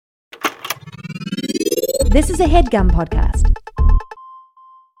This is a HeadGum podcast.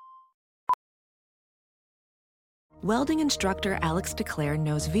 Welding instructor Alex DeClaire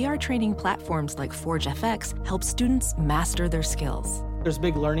knows VR training platforms like Forge FX help students master their skills. There's a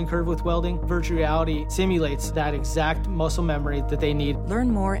big learning curve with welding. Virtual reality simulates that exact muscle memory that they need.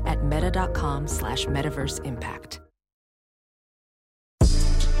 Learn more at meta.com/metaverseimpact.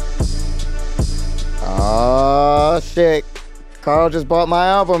 Oh, shit. Carl just bought my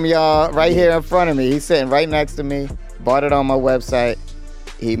album, y'all, right here in front of me. He's sitting right next to me. Bought it on my website.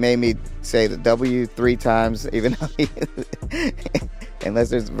 He made me say the W 3 times, even though unless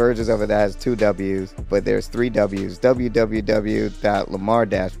there's versions of it that has 2 W's, but there's 3 W's.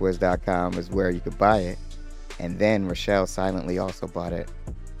 www.lamar-wiz.com is where you could buy it. And then Rochelle silently also bought it,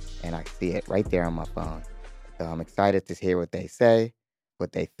 and I see it right there on my phone. So I'm excited to hear what they say,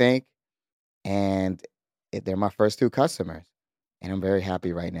 what they think, and they're my first 2 customers. And I'm very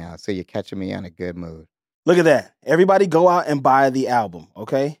happy right now. So you're catching me on a good mood. Look at that. Everybody go out and buy the album,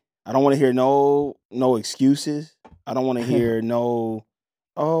 okay? I don't want to hear no excuses. I don't want to hear no,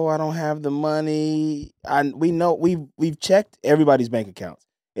 oh, I don't have the money. We know we've checked everybody's bank accounts.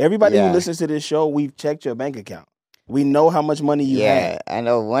 Everybody who listens to this show, we've checked your bank account. We know how much money you have. Yeah, I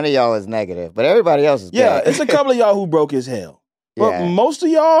know one of y'all is negative, but everybody else is good. Yeah, it's a couple of y'all who broke as hell. But most of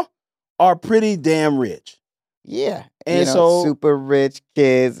y'all are pretty damn rich. Yeah. And so super rich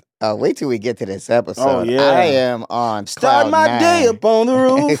kids. Wait till we get to this episode. Oh, yeah. I am on start my 9. day up on the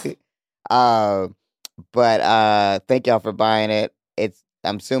roof. But thank y'all for buying it.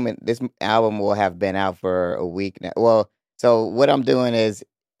 I'm assuming this album will have been out for a week now. Well, so what I'm doing is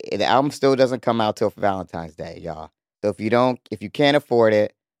the album still doesn't come out till Valentine's Day, y'all. So if you can't afford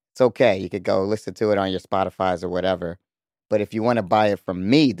it, it's okay. You could go listen to it on your Spotify's or whatever. But if you want to buy it from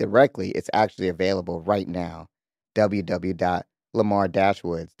me directly, it's actually available right now.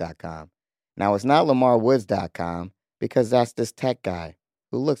 www.lamar-woods.com. Now, it's not lamarwoods.com because that's this tech guy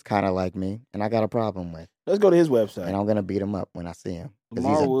who looks kind of like me and I got a problem with. Let's go to his website. And I'm going to beat him up when I see him because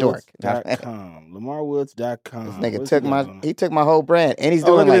he's a dork. LamarWoods.com. This nigga took my whole brand and he's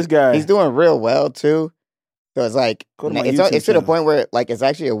doing this guy. He's doing real well too. So it's like, it's to the point where like it's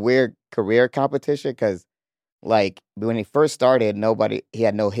actually a weird career competition because like when he first started, he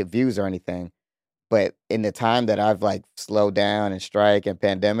had no hit views or anything. But in the time that I've like slowed down and strike and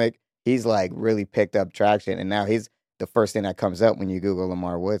pandemic, he's like really picked up traction. And now he's the first thing that comes up when you Google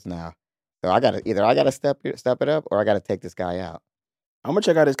Lamar Woods now. So I gotta step it up or I gotta take this guy out. I'm gonna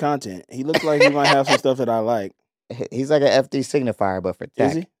check out his content. He looks like he might have some stuff that I like. He's like an FD signifier, but for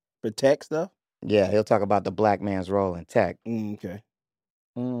tech. Is he? For tech stuff? Yeah, he'll talk about the black man's role in tech. Okay.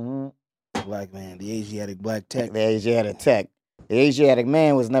 Mm-hmm. Black man, the Asiatic black tech. The Asiatic tech. The Asiatic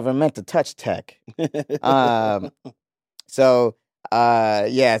man was never meant to touch tech. So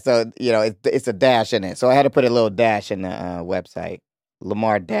it's a dash in it. So I had to put a little dash in the website.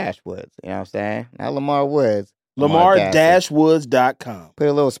 Lamar-Woods. You know what I'm saying? Not Lamar Woods. Lamar-Woods.com. Put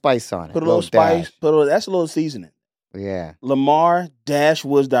a little spice on it. Put a little spice. That's a little seasoning. Yeah.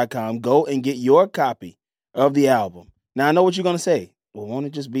 Lamar-Woods.com. Go and get your copy of the album. Now, I know what you're going to say. Well, won't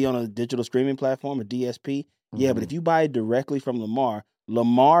it just be on a digital streaming platform, a DSP? Yeah, but if you buy it directly from Lamar,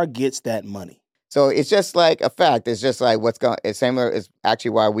 Lamar gets that money. So it's just like a fact. It's just like it's similar. It's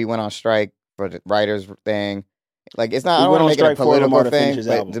actually why we went on strike for the writers thing. Like it's not. I don't want to make it a political thing,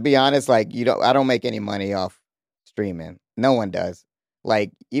 but to be honest, like I don't make any money off streaming. No one does.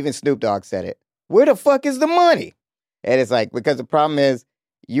 Like even Snoop Dogg said it. Where the fuck is the money? And it's like because the problem is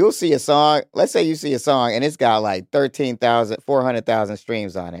you'll see a song. Let's say you see a song and it's got like 400,000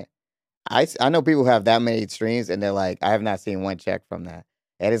 streams on it. I know people who have that many streams and they're like, I have not seen one check from that.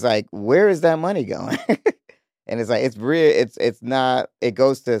 And it's like, where is that money going? And it's like, it's real. It's not, it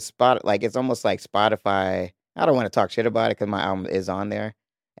goes to like, it's almost like Spotify. I don't want to talk shit about it because my album is on there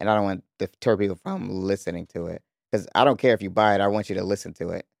and I don't want to deter people from listening to it because I don't care if you buy it. I want you to listen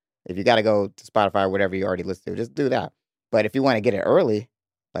to it. If you got to go to Spotify or whatever you already listen to, just do that. But if you want to get it early,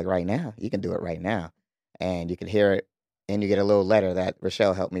 like right now, you can do it right now and you can hear it. And you get a little letter that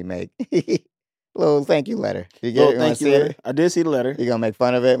Rochelle helped me make. Little thank you letter. You get it? Thank you letter. I did see the letter. You gonna make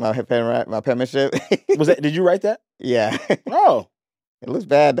fun of it? My penmanship. Did you write that? Yeah. Oh, it looks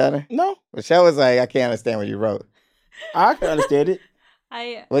bad, doesn't it? No. Rochelle was like, I can't understand what you wrote. I can understand it.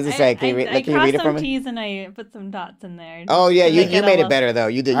 What's it say? Can you read it for me? I crossed some T's and I put some dots in there. Oh yeah, you made it better though.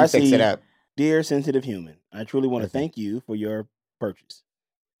 You did. You fixed it up. Dear sensitive human, I truly want to thank you for your purchase.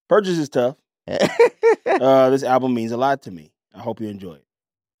 Purchase is tough. This album means a lot to me. I hope you enjoy it.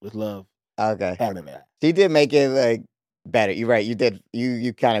 With love. Okay. She did make it like better. You're right. You did.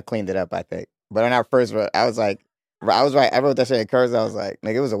 You kind of cleaned it up, I think. But on our first one, I was like, I was right. I wrote that shit in cursive. I was like,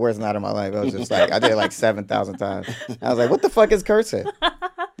 nigga, it was the worst night of my life. I was just like, I did it like 7,000 times. I was like, what the fuck is cursive?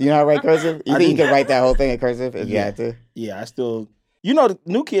 Do you know how to write cursive? You think you could write that whole thing in cursive if you had to? Yeah, I still... the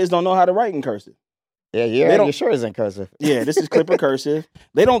new kids don't know how to write in cursive. Yeah, you sure it's in cursive. Yeah, this is Clipper cursive.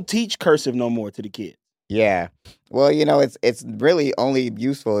 They don't teach cursive no more to the kids. Yeah. Well, it's really only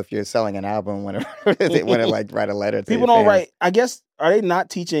useful if you're selling an album when it like write a letter to people your don't fans. write. I guess, are they not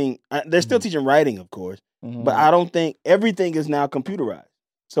teaching? They're still teaching writing, of course, but I don't think everything is now computerized.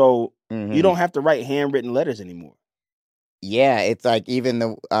 So you don't have to write handwritten letters anymore. Yeah, it's like even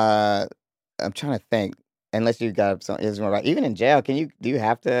the I'm trying to think. Unless you got something, even in jail, do you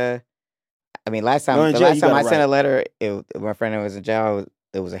have to? I mean, last time I sent a letter, my friend who was in jail,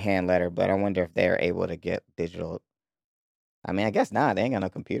 it was a hand letter, but I wonder if they're able to get digital. I mean, I guess not. They ain't got no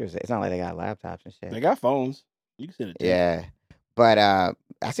computers. It's not like they got laptops and shit. They got phones. You can send it to them. But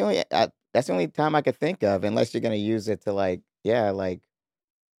that's the only time I could think of, unless you're gonna use it to like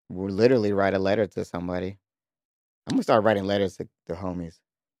literally write a letter to somebody. I'm gonna start writing letters to homies.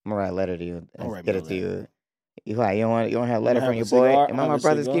 I'm gonna write a letter to you and get it to you. You don't want to have a letter from your boy? Am I my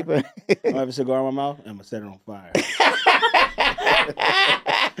brother's keeper? I have a cigar in my mouth, and I'm going to set it on fire.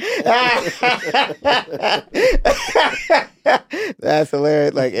 That's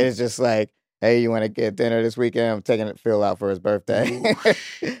hilarious. Like, it's just like, hey, you want to get dinner this weekend? I'm taking Phil out for his birthday.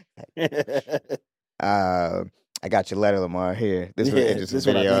 I got your letter, Lamar. Here. This is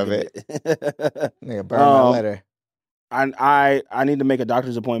a video of it. Nigga, burn my letter. I need to make a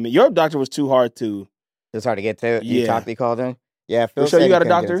doctor's appointment. Your doctor was too hard to... It's hard to get to. You called him? Yeah, Phil said you got a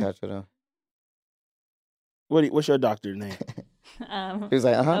doctor? Get in touch with him. What's your doctor's name? He was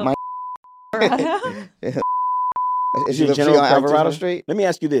like, my Is she on Alvarado Street? Let me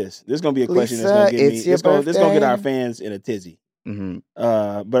ask you this. This is going to be a question that's going to get me... This going to get our fans in a tizzy. Mm-hmm.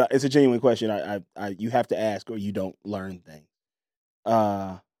 But it's a genuine question. You have to ask or you don't learn things.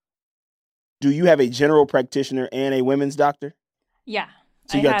 Do you have a general practitioner and a women's doctor? Yeah.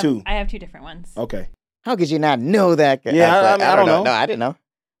 So you got two? I have two different ones. Okay. How could you not know that? Yeah, I don't know. No, I didn't know.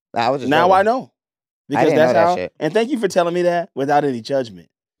 I was just now I know. Because I didn't know that shit. And thank you for telling me that without any judgment.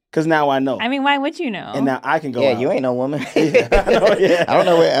 Because now I know. I mean, why would you know? And now I can go. Yeah, out. you ain't no woman. Yeah, I know, yeah. I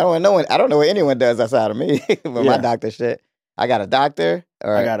don't know what anyone does outside of me with my doctor shit. I got a doctor.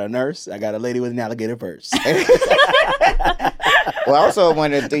 I got a nurse. I got a lady with an alligator purse. Well, I also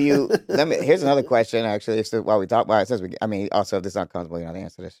wonder, here's another question, actually, while we talk about it. Also, if this is uncomfortable, you don't have to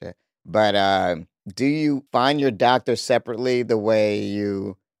answer this shit. But do you find your doctor separately the way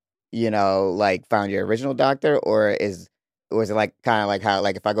you like found your original doctor, or is it like kind of like how,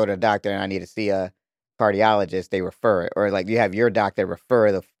 like if I go to a doctor and I need to see a cardiologist, they refer it, or like you have your doctor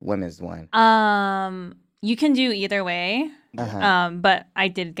refer the women's one? You can do either way. But I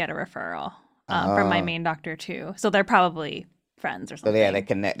did get a referral from my main doctor too, so they're probably friends or something. So yeah,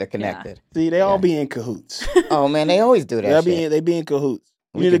 they're connected. Yeah. See, they all be in cahoots. Oh man, they always do that. They be in cahoots.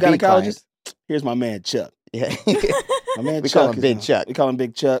 You need a gynecologist? Here's my man Chuck. Yeah, my man we Chuck. Call him Big Chuck. We call him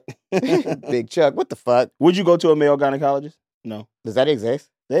Big Chuck. Big Chuck. What the fuck? Would you go to a male gynecologist? No. Does that exist?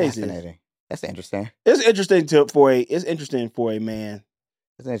 They Fascinating. Exist. That's interesting. It's interesting for a man.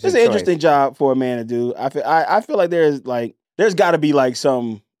 It's an interesting job for a man to do. I feel like there's got to be like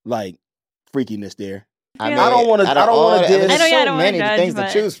some like freakiness there. I don't want to. I don't want to. There's so many things to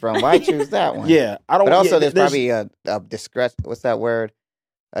choose from. Why choose that one? Yeah, I don't. But also, there's probably a what's that word?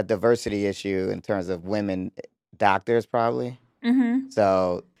 A diversity issue in terms of women doctors, probably. Mm-hmm.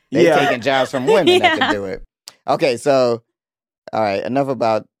 So they're taking jobs from women that can do it. Okay, so all right, enough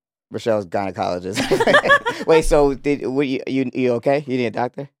about Rochelle's gynecologist. Wait, so you okay? You need a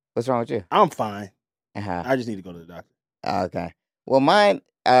doctor? What's wrong with you? I'm fine. I just need to go to the doctor. Okay. Well, mine,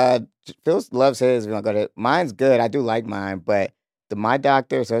 Phil loves his. We don't go to. Mine's good. I do like mine, but my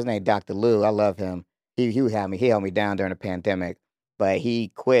doctor, so his name Dr. Lou. I love him. He held me down during the pandemic, but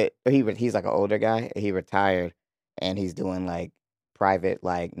he quit. He's like an older guy. He retired, and he's doing like private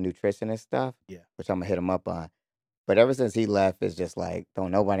like nutritionist stuff. Yeah, which I'm gonna hit him up on. But ever since he left, it's just like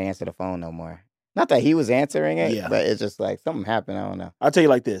don't nobody answer the phone no more. Not that he was answering it, but it's just like something happened. I don't know. I'll tell you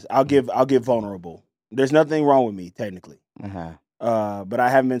like this. I'll give vulnerable. There's nothing wrong with me technically. But I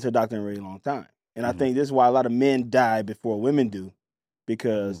haven't been to a doctor in a really long time. And I think this is why a lot of men die before women do.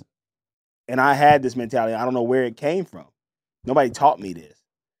 Because, and I had this mentality, I don't know where it came from. Nobody taught me this.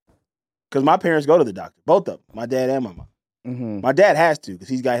 Because my parents go to the doctor, both of them, my dad and my mom. Mm-hmm. My dad has to because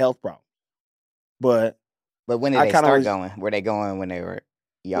he's got health problems. But when did they start going? Were they going when they were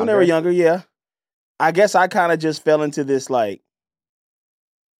younger? When they were younger, yeah. I guess I kind of just fell into this like,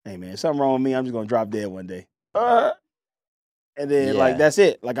 hey man, something wrong with me, I'm just going to drop dead one day. And then like, that's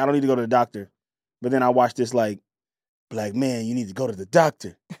it. Like, I don't need to go to the doctor. But then I watched this like black man, you need to go to the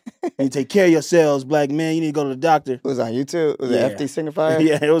doctor. You need to take care of yourselves, black man. You need to go to the doctor. It was on YouTube? Was it FD Signifier?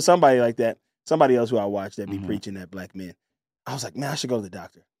 Yeah, it was somebody like that. Somebody else who I watched that be preaching that black men. I was like, man, I should go to the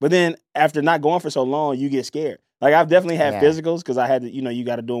doctor. But then after not going for so long, you get scared. Like I've definitely had physicals because I had to, you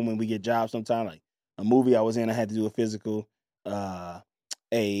got to do them when we get jobs sometimes. Like a movie I was in, I had to do a physical. Drunk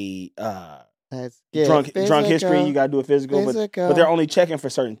history, you got to do a physical. But they're only checking for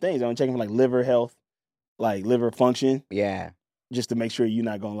certain things. They're only checking for like liver health, like liver function. Yeah. Just to make sure you're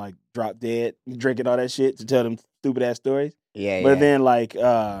not going to like drop dead, drinking all that shit to tell them stupid ass stories. Yeah, But then like...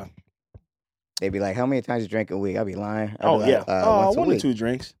 they'd be like, how many times you drink a week? I'd be lying. One or 2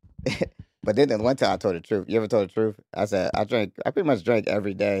 drinks. But then the one time I told the truth. You ever told the truth? I said, I pretty much drank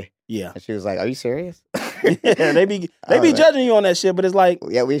every day. Yeah. And she was like, are you serious? Yeah, they be judging you on that shit, but it's like...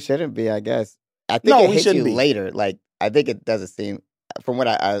 Yeah, we shouldn't be, I guess. I think it hits you later. Like, I think it doesn't seem... From what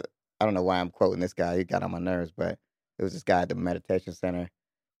I don't know why I'm quoting this guy. He got on my nerves, but it was this guy at the meditation center.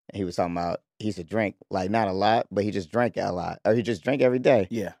 And he was talking about he used to drink, like, not a lot, but he just drank a lot. Or he just drank every day.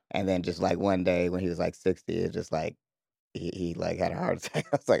 Yeah. And then just, like, one day when he was, like, 60, it just, like, he like, had a heart attack.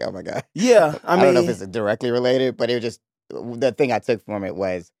 I was like, oh, my God. Yeah, I don't know if it's directly related, but it was just... The thing I took from it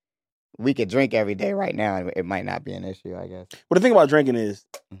was we could drink every day right now, and it might not be an issue, I guess. But the thing about drinking is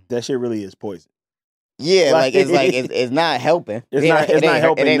that shit really is poison. Yeah, it's not helping. It's not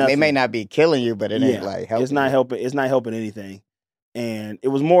helping. It may not be killing you, but it ain't like helping. It's not helping. It's not helping anything. And it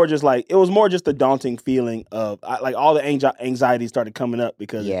was more just the daunting feeling of like all the anxiety started coming up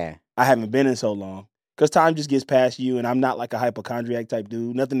because I haven't been in so long. Because time just gets past you, and I'm not like a hypochondriac type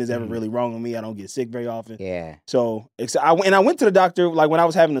dude. Nothing is ever really wrong with me. I don't get sick very often. Yeah. So I went to the doctor like when I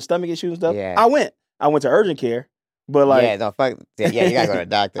was having the stomach issues and stuff. Yeah. I went to urgent care, but like you gotta go to the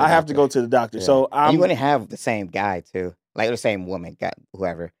doctor. I have to go to the doctor. Yeah. So you want to have the same guy too, like the same woman,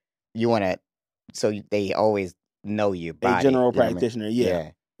 whoever you want to, so they always know you. A general practitioner,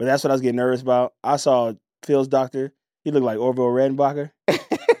 yeah. But that's what I was getting nervous about. I saw Phil's doctor. He looked like Orville Redenbacher.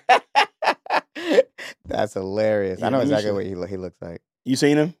 That's hilarious. Yeah, I know exactly what he looks like. You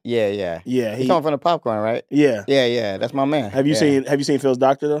seen him? Yeah. He's coming from the popcorn, right? Yeah. That's my man. Have you seen Phil's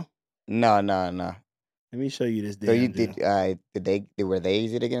doctor though? No. Let me show you this. So were they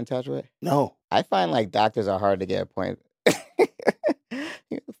easy to get in touch with? No. I find like doctors are hard to get appointed.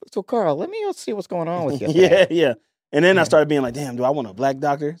 So Carl, let me see what's going on with you. Yeah. And then I started being like, damn, do I want a black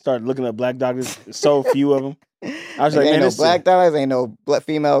doctor? Started looking up black doctors. So few of them. I was like, man, ain't no black doctors, ain't no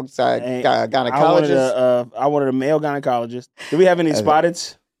female gynecologist. I wanted a male gynecologist. Do we have any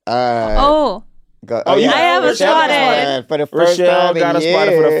spotteds? I have a spotted. For the first Rochelle time got a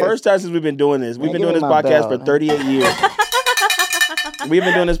spotted for the first time since we've been doing this. We've been doing this podcast for 38 years. We've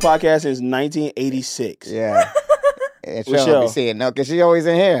been doing this podcast since 1986. Yeah. And Rochelle be seeing because she's always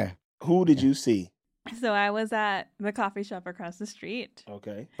in here. Who did you see? So I was at the coffee shop across the street.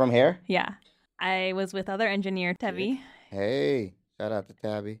 Okay. From here? Yeah. I was with other engineer, Tevi. Hey, shout out to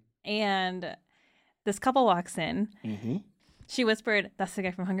Tabby. And this couple walks in. Mm-hmm. She whispered, "That's the guy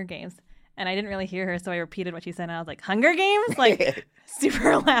from Hunger Games." And I didn't really hear her, so I repeated what she said. And I was like, "Hunger Games?" Like,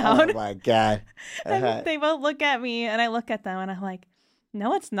 super loud. Oh, my God. And they both look at me, and I look at them, and I'm like,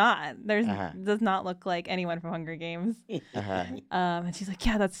 no, it's not. Does not look like anyone from Hunger Games. And she's like,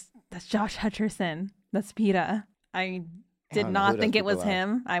 yeah, that's Josh Hutcherson. That's PETA. I did not think it was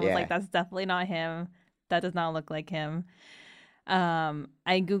him. I was like, that's definitely not him. That does not look like him.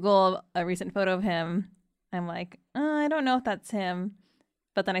 I Google a recent photo of him. I'm like, I don't know if that's him.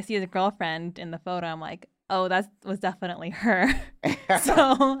 But then I see his girlfriend in the photo. I'm like, oh, that was definitely her.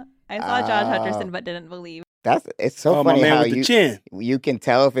 So I saw Josh Hutcherson, but didn't believe. It's so funny how you can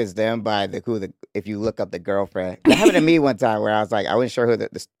tell if it's them by if you look up the girlfriend. That happened to me one time where I was like, I wasn't sure who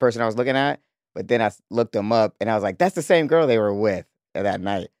the person I was looking at, but then I looked them up and I was like, that's the same girl they were with that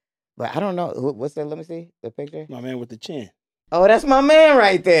night. But I don't know what's that. Let me see the picture. My man with the chin. Oh, that's my man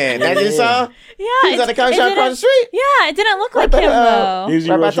right there. That you saw? Yeah. He's at the coffee shop across the street. Yeah, it didn't look like him though. He was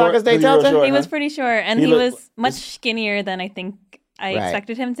right by Tacos Day Delta. He was pretty short, and he was much skinnier than I think I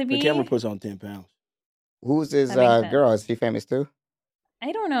expected him to be. The camera puts on 10 pounds. Who's his girl? Is she famous too?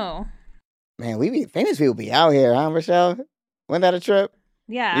 I don't know. Man, famous people be out here, huh, Rochelle? Wasn't that a trip?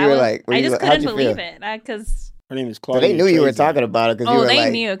 Yeah, I just couldn't believe it because her name is Claudia. So they knew you were talking about it because you were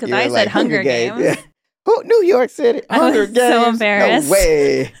they knew because I said Hunger Games. Yeah. Who? New York City. Hunger Games. So embarrassed. No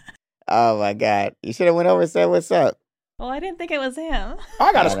way. Oh my God! You should have went over and said what's up. Well, I didn't think it was him.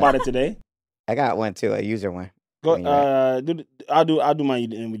 I got a spotted today. I got one too, a user one. Go. I'll do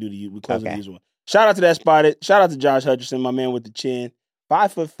mine and we close with the user one. Shout out to that spotted. Shout out to Josh Hutcherson, my man with the chin.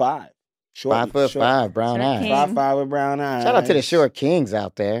 5'5". Short, 5'5", brown Short eyes. king. 5'5" with brown eyes. Shout out to the short kings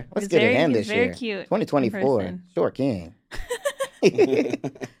out there. Let's get it in this very year. cute 2024. in person. Short king.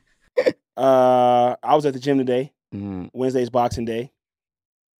 I was at the gym today. Wednesday's Boxing Day.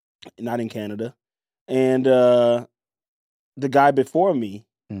 Not in Canada. And the guy before me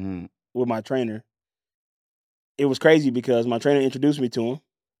with my trainer, it was crazy because my trainer introduced me to him.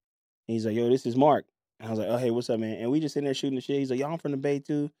 He's like, yo, this is Mark. And I was like, oh, hey, what's up, man? And we just sitting there shooting the shit. He's like, yo, I'm from the Bay,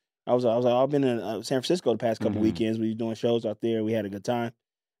 too. I was like, I've been in San Francisco the past couple weekends. We were doing shows out there. We had a good time.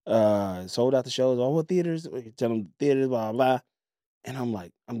 Sold out the shows. Oh, what theaters? Tell them theaters, blah, blah. And I'm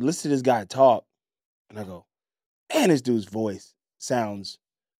like, I'm listening to this guy talk. And I go, man, this dude's voice sounds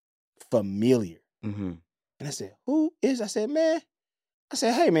familiar. And I said, who is? I said,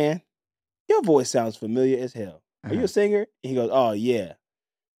 hey, man, your voice sounds familiar as hell. Are you a singer? And he goes, oh, yeah.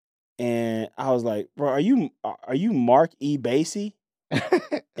 And I was like, bro, are you Mark E. Basie?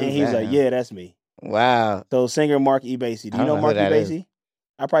 And he's like, yeah, that's me. Wow. So singer Mark E. Basie. Do you know Mark E. Basie?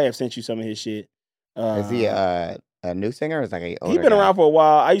 I probably have sent you some of his shit. Is he a new singer or is like a older He's been guy? around for a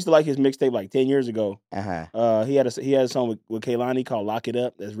while. I used to like his mixtape like 10 years ago. He had a song with Kehlani called Lock It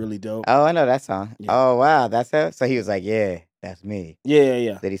Up. That's really dope. Oh, I know that song. Yeah. Oh, wow. That's it? So he was like, yeah, that's me.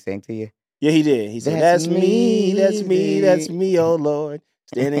 Yeah. Did he sing to you? Yeah, he did. He said, that's me, oh Lord.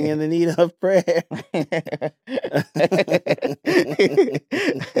 Standing in the need of prayer.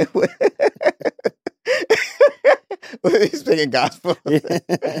 He's singing gospel.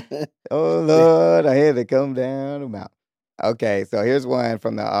 Oh, Lord, I had to come down the mountain. Okay, so here's one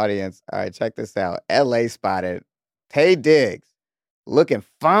from the audience. All right, check this out. L.A. spotted Tay Diggs looking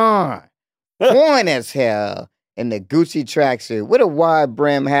fine as hell in the Gucci tracksuit with a wide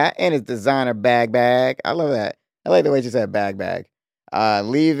brim hat and his designer bag. I love that. I like the way she said bag.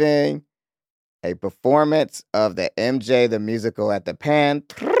 Leaving a performance of the MJ the Musical at the Pan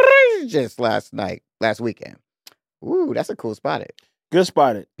just last weekend. Ooh, that's a cool spotted. Good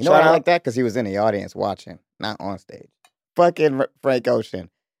spotted. You know why I like that? Because he was in the audience watching, not on stage. Fucking Frank Ocean.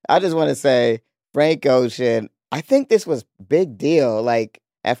 I just want to say, Frank Ocean, I think this was big deal. Like,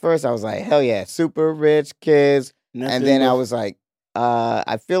 at first I was like, hell yeah, super rich kids. And then I was like,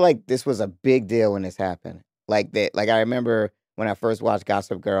 I feel like this was a big deal when this happened. Like I remember when I first watched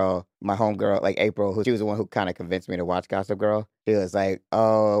Gossip Girl, my homegirl, like April, she was the one who kind of convinced me to watch Gossip Girl. She was like,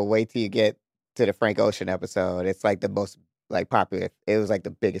 oh, wait till you get to the Frank Ocean episode. It's like the most like popular. It was like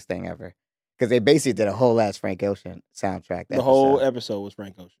the biggest thing ever. Because they basically did a whole ass Frank Ocean soundtrack. The whole episode was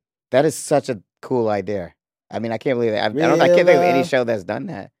Frank Ocean. That is such a cool idea. I mean, I can't believe it. I can't think of any show that's done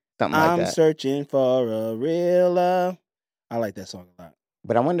that. Something like that. I'm searching for a real love. I like that song a lot.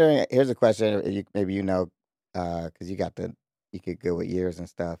 But I'm wondering, here's a question, maybe you know, because you could go with years and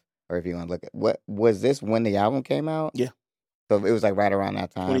stuff, or if you want to look at, what was this when the album came out? Yeah. So it was like right around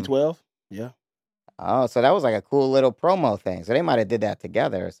that time? 2012? Yeah. Oh, so that was like a cool little promo thing. So they might have did that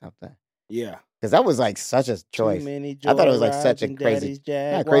together or something. Yeah. Because that was like such a choice. I thought it was like such a crazy,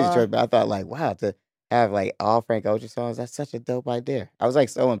 not crazy choice, but I thought like, wow, to have like all Frank Ocean songs, that's such a dope idea. I was like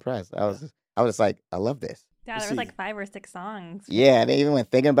so impressed. I was just like, I love this. Yeah, there was like 5 or 6 songs. Yeah, and even when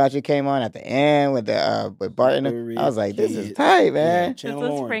Thinking About You came on at the end with the with Barton, I was like, this is tight, man. Yeah, this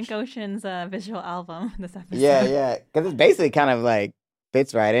was Frank Ocean's visual album this episode. Yeah, because it's basically kind of like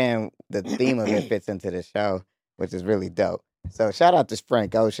fits right in. The theme of it fits into the show, which is really dope. So shout out to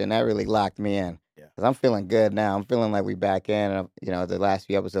Frank Ocean. That really locked me in. Because I'm feeling good now. I'm feeling like we back in. You know, the last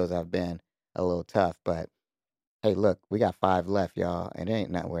few episodes have been a little tough. But, hey, look, we got 5 left, y'all. And it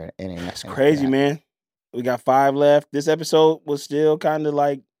ain't nowhere. That's crazy, man. We got 5 left. This episode was still kind of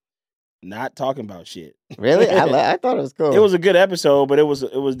like not talking about shit. Really? I thought it was cool. It was a good episode, but it was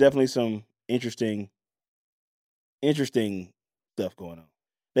definitely some interesting stuff going on.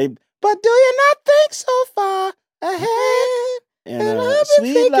 But do you not think so far ahead? And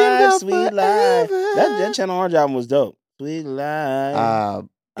Sweet Life. That Channel Orange album was dope. Sweet Life.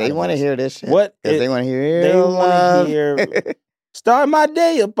 They want to hear this shit. What? They want to hear. They want to hear. Start my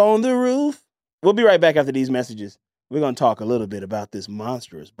day up on the roof. We'll be right back after these messages. We're going to talk a little bit about this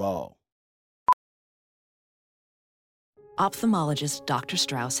monstrous ball. Ophthalmologist Dr.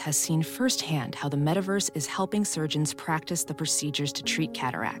 Strauss has seen firsthand how the metaverse is helping surgeons practice the procedures to treat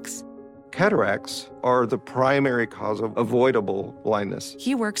cataracts. Cataracts are the primary cause of avoidable blindness.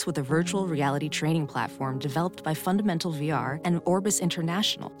 He works with a virtual reality training platform developed by Fundamental VR and Orbis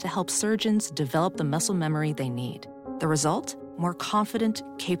International to help surgeons develop the muscle memory they need. The result? More confident,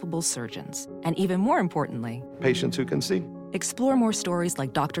 capable surgeons. And even more importantly, patients who can see. Explore more stories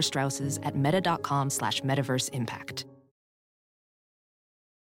like Dr. Strauss's at meta.com/metaverseimpact.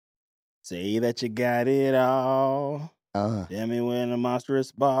 Say that you got it all. Tell me when the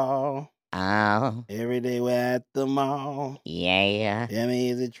monstrous ball. Oh. Every day we're at the mall. Yeah. Tell me,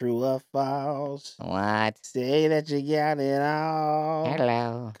 is it true or false? What? Say that you got it all.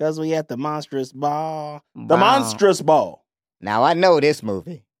 Hello. Because we at the Monstrous Ball. The Monstrous Ball. Now, I know this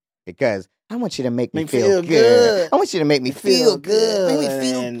movie because I want you to make me feel good. I want you to make me feel good. Make me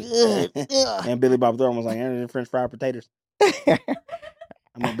feel good. And Billy Bob Thornton was like, French fried potatoes. I'm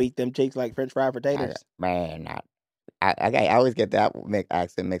going to beat them cheeks like French fried potatoes. I always get that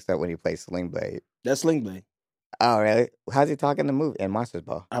accent mixed up when he plays Sling Blade. That's Sling Blade. Oh, really? How's he talking in the movie? In Monstrous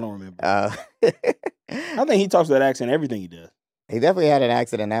Ball? I don't remember. I think he talks with that accent in everything he does. He definitely had an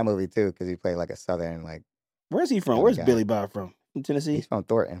accent in that movie, too, because he played like a southern, like... Where's he from? Where's Billy Bob from? From Tennessee? He's from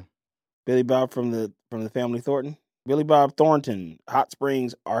Thornton. Billy Bob from the family Thornton? Billy Bob Thornton, Hot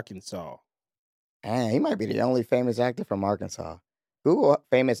Springs, Arkansas. Man, he might be the only famous actor from Arkansas. Google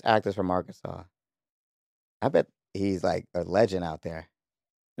famous actors from Arkansas. I bet he's like a legend out there.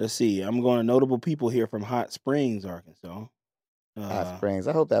 Let's see. I'm going to notable people here from Hot Springs, Arkansas. Hot Springs.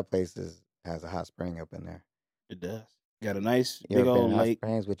 I hope that place has a hot spring up in there. It does. Got a nice You big ever been old in Hot lake.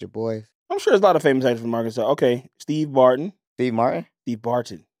 Springs with your boys. I'm sure there's a lot of famous actors from Arkansas. Okay, Steve Barton. Steve Martin? Steve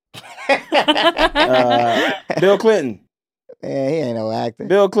Barton. Bill Clinton. Man, he ain't no actor.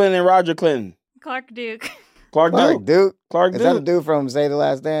 Bill Clinton and Roger Clinton. Clark Duke. Clark Duke. Clark Is Duke. that a dude from Say the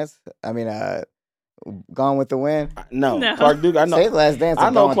Last Dance? I mean, Gone with the Wind? No. Clark Duke. I know. Say the Last Dance.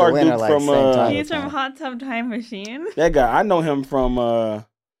 I know Gone Clark with the Wind Duke are like from. He's from Hot Tub Time Machine. That guy. I know him from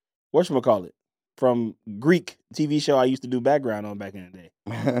whatchamacallit? From Greek TV show I used to do background on back in the day.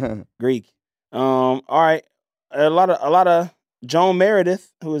 Greek. All right. A lot of Joan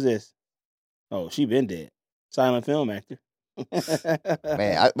Meredith. Who is this? Oh, she been dead. Silent film actor.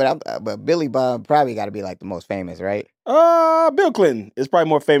 Man, but Billy Bob probably got to be like the most famous, right? Bill Clinton is probably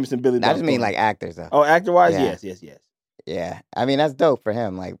more famous than Billy Bob. I just mean like actors, though. Oh, actor wise, yes. Yeah, I mean that's dope for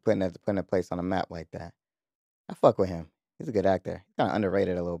him, like putting a place on a map like that. I fuck with him. He's a good actor. Kind of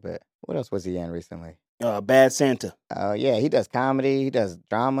underrated a little bit. What else was he in recently? Bad Santa. Oh yeah, he does comedy, he does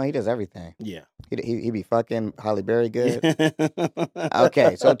drama, he does everything. Yeah, he be fucking Halle Berry good.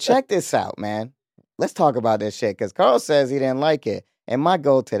 Okay, so check this out, man. Let's talk about this shit because Carl says he didn't like it, and my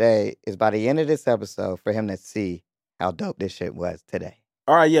goal today is by the end of this episode for him to see how dope this shit was today.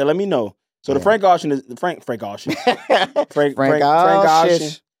 All right, yeah, let me know. So the Frank Ocean is Frank Ocean.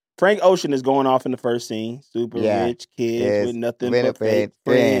 Frank Ocean is going off in the first scene. Super rich kids with nothing but fake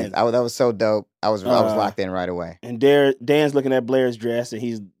friends. That was so dope. I was locked in right away. And Dan's looking at Blair's dress and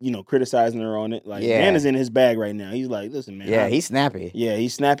he's criticizing her on it. Like Dan is in his bag right now. He's like, listen, man. Yeah, he's snappy. Yeah,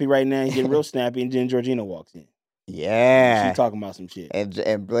 he's snappy right now. He's getting real snappy. And then Georgina walks in. Yeah, she's talking about some shit.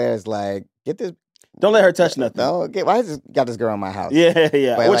 And Blair's like, get this. Don't let her touch nothing. No, why has got this girl in my house?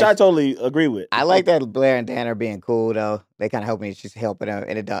 Yeah. But which I totally agree with. I like that Blair and Dan are being cool though. They kind of help me. She's helping her,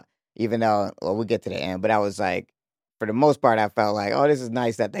 and it does. Even though, we'll get to the end, but I was like, for the most part, I felt like, oh, this is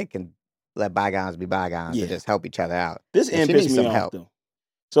nice that they can let bygones be bygones and just help each other out. This end pissed me off, though.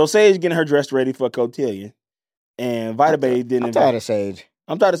 So Sage getting her dressed ready for a cotillion, and Vita Bay didn't. I'm tired of Sage.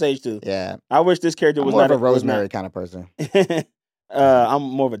 I'm tired of Sage, too. Yeah. I wish this character was more not of a Rosemary kind of person. I'm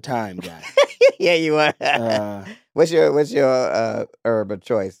more of a thyme guy. Yeah, you are. What's your herb of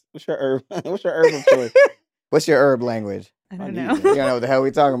choice? What's your herb of choice? What's your herb language? I don't know. You don't know what the hell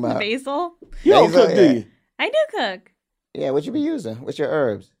we talking about. Basil? You don't cook, do you? I do cook. Yeah, what you be using? What's your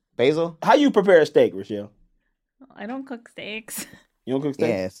herbs? Basil? How you prepare a steak, Rochelle? I don't cook steaks. You don't cook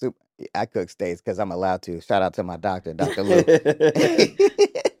steaks? Yeah, I cook steaks because I'm allowed to. Shout out to my doctor, Dr. Lou.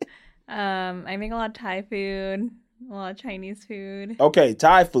 I make a lot of Thai food, a lot of Chinese food. Okay,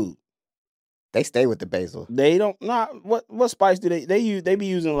 Thai food. They stay with the basil. They don't. What spice do they use? They be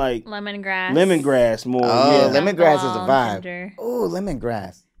using like lemongrass. Lemongrass more. Oh, yeah. Lemongrass is a vibe. Oh,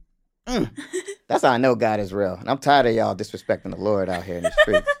 lemongrass. That's how I know God is real. And I'm tired of y'all disrespecting the Lord out here in the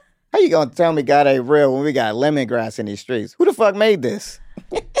streets. How you gonna tell me God ain't real when we got lemongrass in these streets? Who the fuck made this?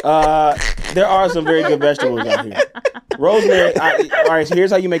 There are some very good vegetables out here. Rosemary. All right, so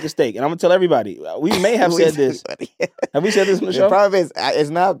here's how you make a steak, and I'm gonna tell everybody. We may have said this. Have we said this on the show? The problem is, it's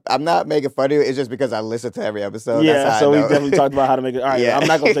not. I'm not making fun of you. It's just because I listen to every episode. Yeah, so we definitely talked about how to make it. All right, I'm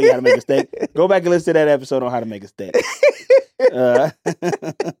not gonna tell you how to make a steak. Go back and listen to that episode on how to make a steak. It's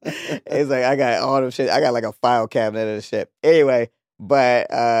like I got all the shit. I got like a file cabinet of the shit. Anyway,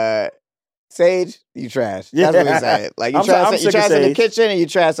 but Sage, you trash. That's what he said. Like you trash in the kitchen and you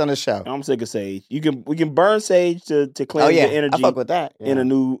trash on the show. I'm sick of Sage. We can burn Sage to cleanse the energy. I fuck with that. In a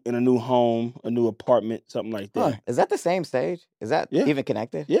new home, a new apartment, something like that. Huh. Is that the same Sage? Is that even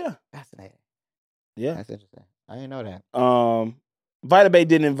connected? Yeah. Fascinating. Yeah. That's interesting. I didn't know that. Vita Bay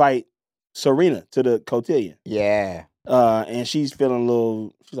didn't invite Serena to the cotillion. Yeah. And she's feeling a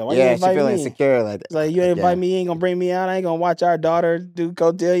little. She's like, "Why you she's feeling me? insecure. Like, it's like you ain't invite me, you ain't gonna bring me out. I ain't gonna watch our daughter do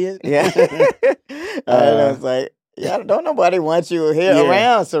cotillion." Yeah, I was like, "Yeah, don't nobody want you here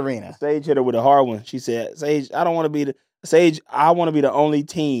around Serena." Sage hit her with a hard one. She said, "Sage, I don't want to be I want to be the only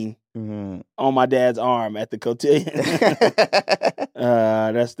teen on my dad's arm at the cotillion."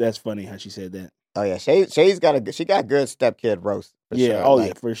 That's funny how she said that. Oh yeah, she got good stepkid roast. For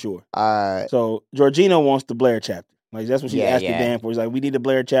sure. For sure. So Georgina wants the Blair chapter. Like that's what she asked Dan for. He's like, we need the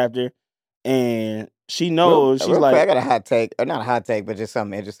Blair chapter, and she knows. She's like, I got a hot take, or not a hot take, but just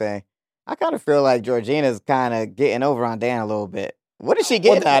something interesting. I kind of feel like Georgina's kind of getting over on Dan a little bit. What is she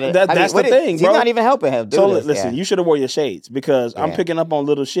getting out of it? That's the thing, bro. She's not even helping him. Listen, you should have wore your shades because I'm picking up on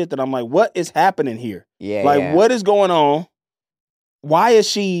little shit that I'm like, what is happening here? What is going on? Why is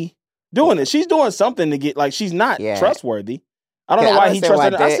she doing it? She's doing something to get she's not trustworthy. I don't know why he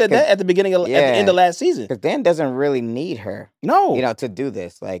trusted her. I said that at the beginning at the end of last season. Because Dan doesn't really need her. No. To do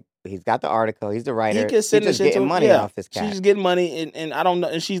this. Like, he's got the article. He's the writer. He's just getting money off this cat. She's just getting money, and I don't know.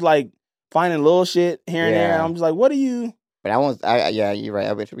 And she's like finding little shit here and there. And I'm just like, what are you? But you're right.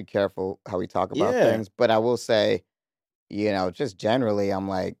 I should be careful how we talk about things. But I will say, just generally, I'm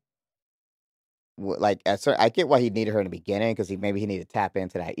like, I get why he needed her in the beginning because maybe he needed to tap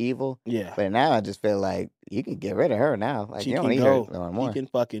into that evil. Yeah. But now I just feel like you can get rid of her now. Like, you don't need her no more. She can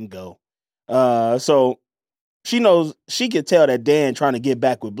fucking go. So she knows she could tell that Dan trying to get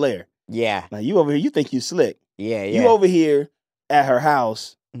back with Blair. Yeah. Now you over here, you think you slick. Yeah. You over here at her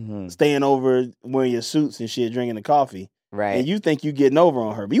house, staying over, wearing your suits and shit, drinking the coffee. Right. And you think you getting over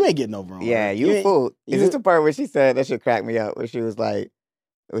on her, but you ain't getting over on her. Yeah, you a fool. Is this the part where she said, that should crack me up, where she was like,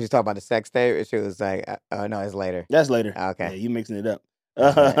 when she talked about the sex tape, she was like, "Oh no, it's later." That's later. Okay, yeah, you mixing it up.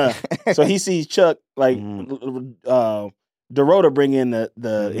 So he sees Chuck Dorota bring in the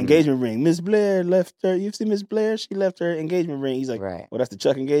engagement ring. Miss Blair left her. You see Miss Blair? She left her engagement ring. He's like, "Well, that's the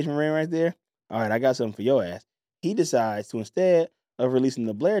Chuck engagement ring right there." All right, I got something for your ass. He decides to, instead of releasing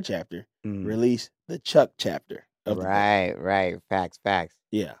the Blair chapter, release the Chuck chapter. Right. Facts.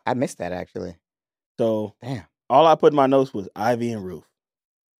 Yeah, I missed that actually. So damn. All I put in my notes was Ivy and Ruth.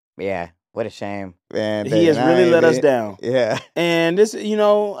 Yeah, what a shame. Man, he has really let us down. Yeah. And this,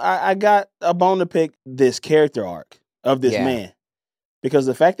 I got a bone to pick this character arc of this man. Because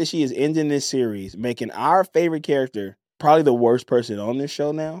the fact that she is ending this series, making our favorite character probably the worst person on this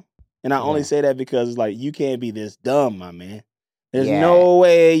show now. And I only say that because it's like, you can't be this dumb, my man. There's no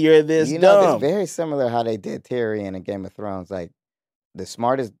way you're this dumb. It's very similar how they did Tyrion in Game of Thrones. Like, the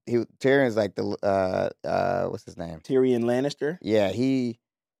smartest, Tyrion's like what's his name? Tyrion Lannister? Yeah, he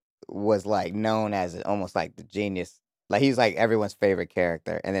was like known as almost like the genius. Like, he's like everyone's favorite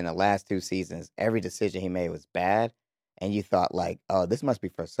character. And then the last 2 seasons, every decision he made was bad. And you thought like, oh, this must be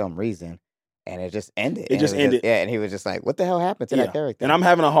for some reason. And it just ended. And he was just like, what the hell happened to that character? And I'm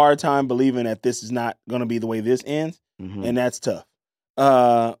having a hard time believing that this is not going to be the way this ends. Mm-hmm. And that's tough.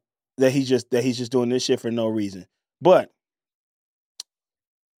 That he's just doing this shit for no reason. But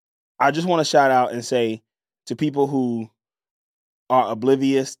I just want to shout out and say to people who are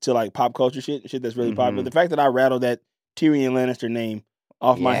oblivious to like pop culture shit that's really popular. The fact that I rattled that Tyrion Lannister name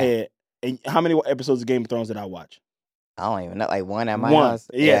off my head. And how many episodes of Game of Thrones did I watch? I don't even know. Like one at my house.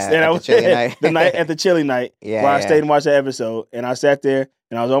 Yes, and I was the night at the chilly night where I stayed and watched the episode, and I sat there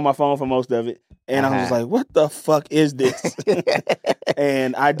and I was on my phone for most of it, and I was just like, "What the fuck is this?"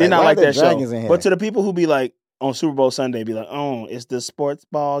 And I did not like that show. But to the people who be like on Super Bowl Sunday, be like, "Oh, it's the sports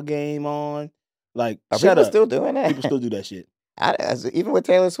ball game on." Like, shut up. Still doing that? People still do that shit. Even with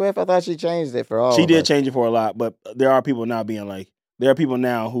Taylor Swift, I thought she changed it for all. She did change it for a lot, but there are people now being like, there are people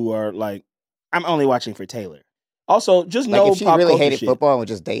now who are like, I'm only watching for Taylor. Also, just know if she really hated football and was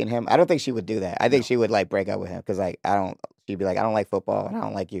just dating him, I don't think she would do that. I think she would like break up with him because she'd be like, I don't like football and I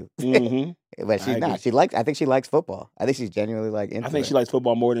don't like you. Mm-hmm. But she's not. I think she likes football. I think she's genuinely like into it. I think she likes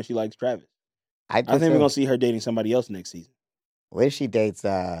football more than she likes Travis. I think we're gonna see her dating somebody else next season. What if she dates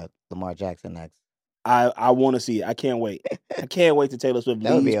Lamar Jackson next? I want to see it. I can't wait. I can't wait to Taylor Swift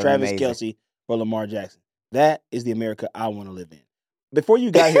leaves Travis Kelce for Lamar Jackson. That is the America I want to live in. Before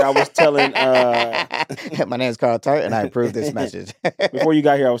you got here, I was telling... My name is Carl Tart, and I approve this message. Before you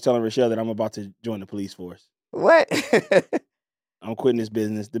got here, I was telling Rochelle that I'm about to join the police force. What? I'm quitting this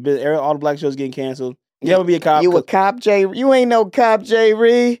business. All the black shows getting canceled. Yeah, I'm going to be a cop. You a cop, Jay? You ain't no cop, Jay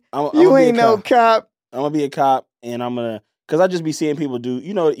Ree. You ain't no cop. I'm going to be a cop, and I'm going to... Because I just be seeing people do...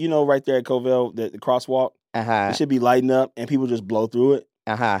 You know, right there at Covell, the crosswalk, it should be lighting up, and people just blow through it.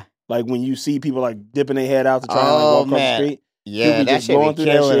 Like when you see people like dipping their head out to try to like walk across the street. Yeah, that shit be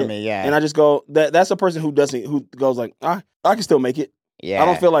killing me. Yeah, and I just go. That's a person who goes like, I can still make it. Yeah, I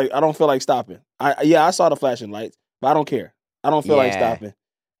don't feel like stopping. I saw the flashing lights, but I don't care. I don't feel like stopping.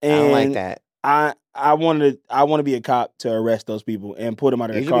 And I don't like that. I want to be a cop to arrest those people and put them out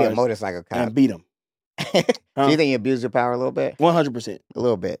of their cars. You should be a motorcycle cop and beat them. Do you think you abuse your power a little bit? 100%. A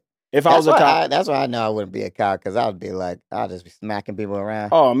little bit. If I was a cop, that's why I know I wouldn't be a cop because I would be like, I'll just be smacking people around.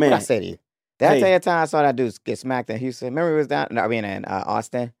 Oh man, what I say to you? Did I tell you a time I saw that dude get smacked in Houston? Remember he was down? No, I mean in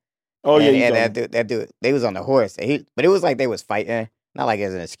Austin. Oh and, yeah, and that dude, they was on the horse. But it was like they was fighting. Not like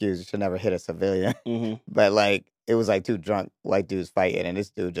as an excuse, you should never hit a civilian. Mm-hmm. But like it was like two drunk white dudes fighting, and this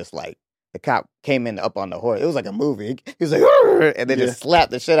dude just like the cop came in up on the horse. It was like a movie. He was like, "Arr!" And then just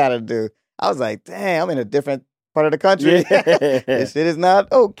slapped the shit out of the dude. I was like, damn, I'm in a different part of the country. This shit is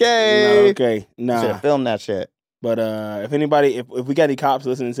not okay. Not okay. Nah. Should have filmed that shit. But if anybody, if we got any cops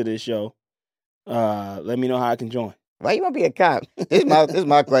listening to this show, let me know how I can join. Why you want to be a cop? This is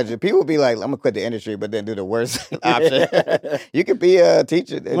my question. People be like, I'm going to quit the industry, but then do the worst option. You could be a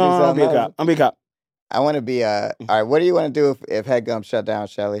teacher. No, I'll be a cop. I'm be a cop. I want to be all right, what do you want to do if HeadGum shut down,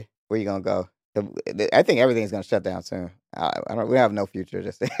 Shelly? Where you going to go? I think everything's going to shut down soon. We have no future.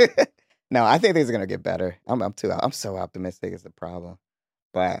 Just No, I think things are going to get better. I'm so optimistic is the problem.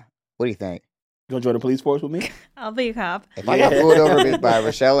 But what do you think? You gonna join the police force with me? I'll be a cop. If I got pulled over by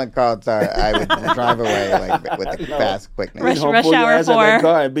Rochelle and Carl, I would drive away like with the fast quickness. Rush hour 4.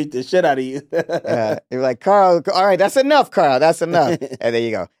 Car and beat the shit out of you. You're like, Carl, all right, that's enough, Carl, that's enough. And there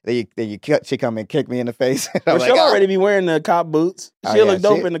you go. She come and kick me in the face. Rochelle already be wearing the cop boots. She'll look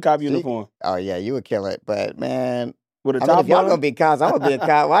dope in the cop uniform. Oh yeah, you would kill it. But man, with a top if y'all gonna be cops, I'm gonna be a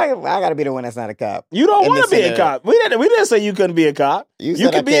cop. Why I gotta be the one that's not a cop? You don't want to be a cop. We didn't say you couldn't be a cop. You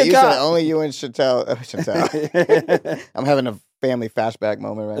could be a cop. Said only you and Chantel. I'm having a family flashback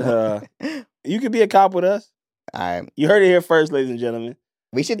moment right now. You could be a cop with us. You heard it here first, ladies and gentlemen.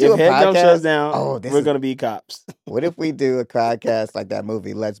 We should do a podcast. If HeadGum shuts down, we're gonna be cops. What if we do a podcast like that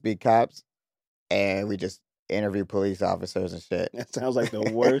movie, Let's Be Cops, and we just interview police officers and shit? That sounds like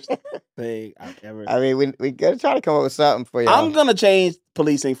the worst thing I've ever. I mean, we gotta try to come up with something for you. I'm gonna change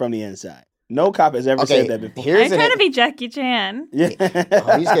policing from the inside. No cop has ever said that before. I'm trying to be Jackie Chan. Yeah. You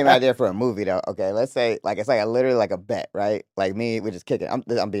just gave me an idea for a movie though. Okay, let's say like it's like literally like a bet, right? Like me, we're just kicking.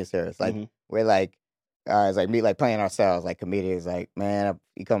 I'm being serious. Like we're like, it's like me like playing ourselves, like comedians. Like, man,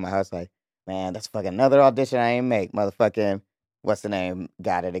 you come to my house, like, man, that's fucking another audition I ain't make, motherfucking. What's the name?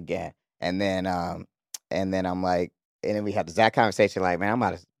 Got it again. And then I'm like, and then we have that conversation like, man, I'm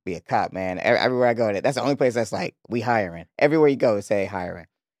about to be a cop, man. Everywhere I go, that's the only place that's like, we hiring. Everywhere you go, say hiring.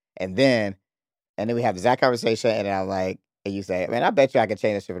 And then we have that conversation, and I'm like, and you say, man, I bet you I can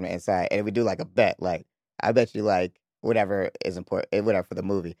change this shit from the inside. And we do like a bet, like, I bet you like whatever is important, whatever for the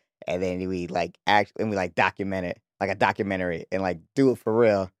movie. And then we like document it, like a documentary, and like do it for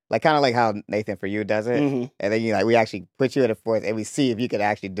real. Like kind of like how Nathan For You does it. Mm-hmm. And then we actually put you in a force, and we see if you could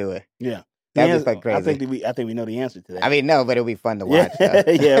actually do it. Yeah. That'd be fucking crazy. I think we know the answer to that. I mean, no, but it'll be fun to watch. Yeah,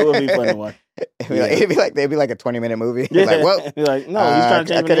 it will be fun to watch. It'd be like a 20-minute movie. Yeah. Like, well, be like, no, he's trying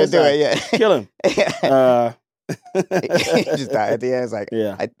to change. I couldn't do it. Yeah, kill him. Just at the end, it's like,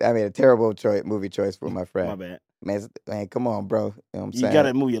 I made a terrible movie choice for my friend. My bad, man. Come on, bro. You know what I'm saying? You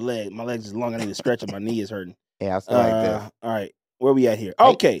gotta move your leg. My leg's is long. I need to stretch it. My knee is hurting. Yeah, I still like this. All right, where we at here?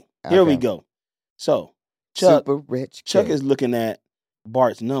 Okay, here we go. So, Chuck, super rich. Chuck is looking at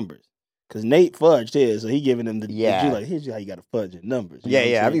Bart's numbers. Because Nate fudged his, so he giving him the like, here's how you got to fudge your numbers.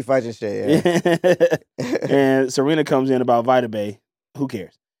 I be fudging shit, yeah. And Serena comes in about Vita Bay. Who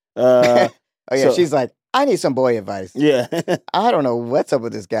cares? She's like, I need some boy advice. Yeah. I don't know what's up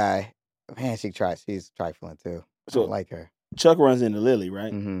with this guy. Man, she's trifling too. I don't like her. Chuck runs into Lily,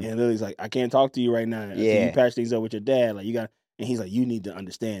 right? Mm-hmm. And Lily's like, I can't talk to you right now. Yeah. You patch things up with your dad. Like and he's like, you need to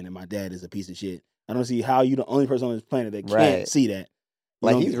understand that my dad is a piece of shit. I don't see how you're the only person on this planet that can't see that.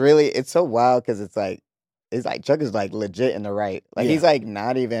 Like he's really, it's so wild because it's like Chuck is like legit in the right. Like he's like he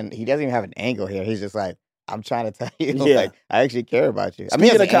doesn't even have an angle here. He's just like, I'm trying to tell you, like I actually care about you. I mean,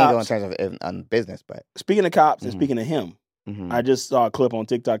 he has an angle in terms of on business, but speaking of cops and speaking of him, I just saw a clip on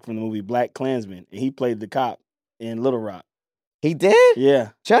TikTok from the movie Black Klansman, and he played the cop in Little Rock. He did?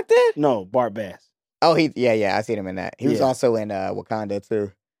 Yeah. Chuck did? No, Bart Bass. Oh, I seen him in that. He was also in Wakanda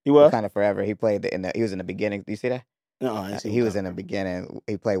too. He was? Wakanda Forever. He played he was in the beginning. Do you see that? No, he was in the beginning.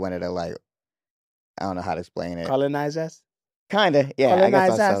 He played one of the like, I don't know how to explain it. Colonizers? Kinda, yeah.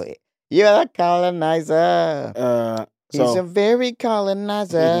 Colonizers. I guess also. You're a colonizer. He's a very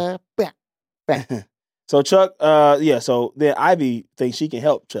colonizer. So Chuck, so then Ivy thinks she can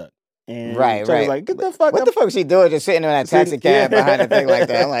help Chuck. And Chuck is like, get the fuck What the fuck is she doing just sitting in that taxi cab behind a thing like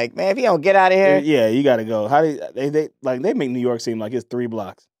that? I'm like, man, if you don't get out of here. Yeah, you gotta go. How do they make New York seem like it's 3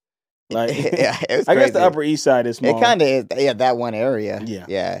 blocks. Like, yeah, it was I guess the Upper East Side is small. It kind of is. Yeah, that one area.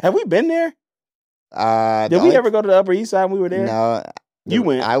 Yeah. Have we been there? Did we ever go to the Upper East Side when we were there? No. You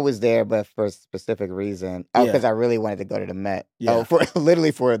went. I was there, but for a specific reason. Oh, because I really wanted to go to the Met. Yeah. Oh,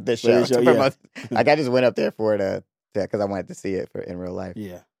 literally for this show. Like, I just went up there for it because I wanted to see it in real life.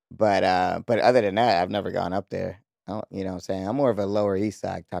 Yeah. But other than that, I've never gone up there. You know what I'm saying? I'm more of a Lower East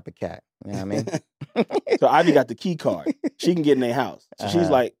Side type of cat. You know what I mean? So Ivy got the key card. She can get in their house. So she's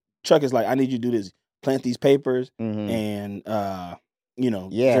like, Chuck is like, I need you to do this. Plant these papers and,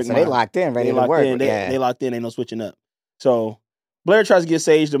 Yeah, so they locked in, ready to work. They locked in, ain't no switching up. So Blair tries to get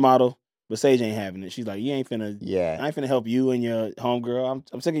Sage to model, but Sage ain't having it. She's like, I ain't finna help you and your homegirl.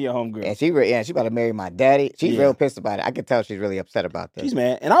 I'm sick of your homegirl. And she about to marry my daddy. She's real pissed about it. I can tell she's really upset about this. She's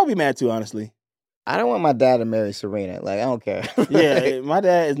mad. And I'll be mad too, honestly. I don't want my dad to marry Serena. Like, I don't care. Yeah, my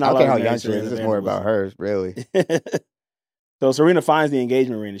dad is not. I don't care how young she is. It's more about hers, really. So Serena finds the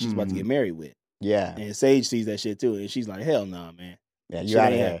engagement ring that she's about to get married with. Yeah. And Sage sees that shit too. And she's like, hell no, nah, man. Yeah, you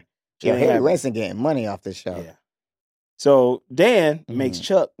out of here. Haley Winston getting money off this show. Yeah. So Dan makes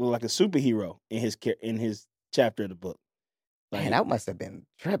Chuck look like a superhero in his chapter of the book. Like, man, that must have been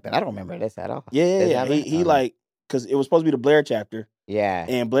tripping. I don't remember this at all. Yeah. He like, because it was supposed to be the Blair chapter. Yeah.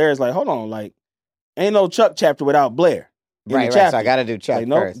 And Blair's like, hold on, like, ain't no Chuck chapter without Blair. Right. So I got to do Chuck like,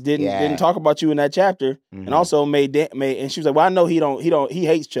 nope, first. Didn't talk about you in that chapter, and also made. And she was like, well, I know he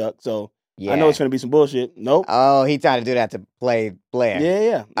hates Chuck, so I know it's gonna be some bullshit. Nope. Oh, he trying to do that to play Blair.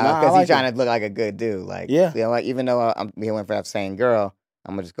 Yeah. Because he's trying to look like a good dude. Like, you know, like, even though he went for that same girl,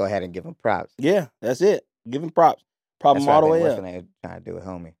 I'm gonna just go ahead and give him props. Yeah, that's it. Give him props. Problem all the way up. That's what they trying to do with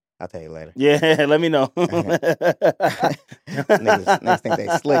homie. I'll tell you later. Yeah, let me know. niggas think they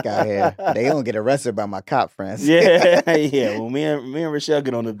slick out here. They don't get arrested by my cop friends. Yeah. Well, me and Rochelle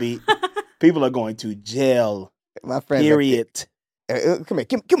get on the beat. People are going to jail. My friends. Period. Come here.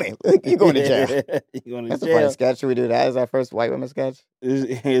 You going to jail. That's a funny sketch. Should we do that as our first white women sketch?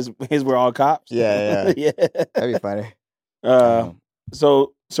 His we're all cops. Yeah. That'd be funny.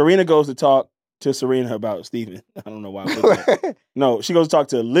 So Serena goes to talk to Serena about Steven. I don't know why. No, she goes to talk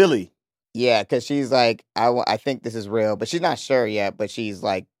to Lily. Yeah, because she's like, I think this is real, but she's not sure yet. But she's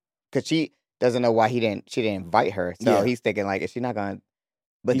like, because she doesn't know why she didn't invite her. So he's thinking like, is she not going to?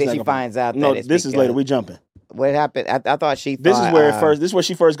 But then she finds out that it's this is later. We jumping. What happened? I thought she thought... This is where this is where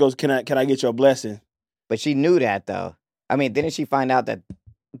she first goes, can I get your blessing? But she knew that, though. I mean, didn't she find out that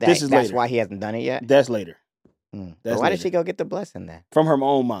that's later. Why he hasn't done it yet? That's later. But why did she go get the blessing then? From her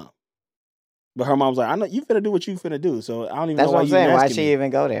own mom. But her mom's like, I know you finna do what you finna do, so I don't even know why you asking me. Why she even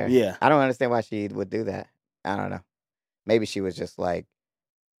go there? Yeah. I don't understand why she would do that. I don't know. Maybe she was just like,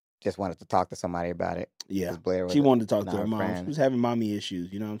 just wanted to talk to somebody about it. Yeah. She wanted to talk to her mom. Friend. She was having mommy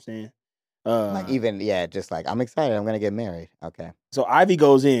issues, you know what I'm saying? Just like, I'm excited, I'm going to get married. Okay. So Ivy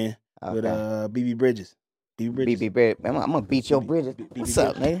goes in with BB Bridges. BB Bridges. I'm going to beat your Bridges. What's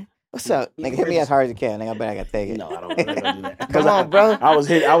up, nigga? What's up? Nigga, hit me as hard as you can. Nigga, I bet I can take it. No, I don't do that. Come on, bro.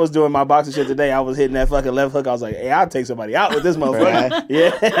 I was doing my boxing shit today. I was hitting that fucking left hook. I was like, hey, I'll take somebody out with this motherfucker. Right.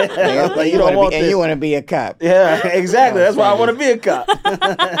 Yeah. Like, you don't want this. And you want to be a cop. Yeah, exactly. That's why I want to be a cop.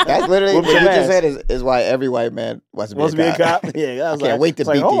 That's literally what you just said is why every white man wants to be a cop. Yeah, I was can't wait to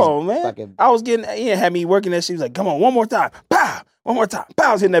beat hold these on, man. fucking... I was getting, had me working that shit. He was like, come on, one more time. Pow! One more time. Pow!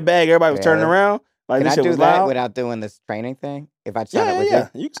 I was hitting that bag. Everybody was turning around. Like, can I do that without doing this training thing? If I sign up with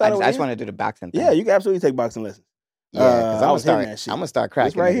you? You can I just want to do the boxing thing. Yeah, you can absolutely take boxing lessons. Yeah, because I'm going to start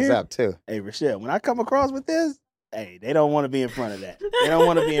cracking this up, too. Hey, Rochelle, when I come across with this, hey, they don't want to be in front of that. They don't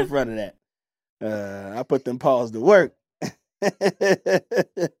want to be in front of that. I put them paws to work. This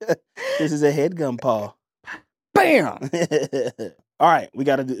is a headgun paw. Bam! All right,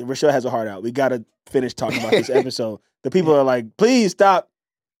 Rochelle has a heart out. We got to finish talking about this episode. The people are like, please stop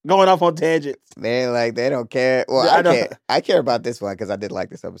going off on tangents. They don't care. Well, I care about this one because I did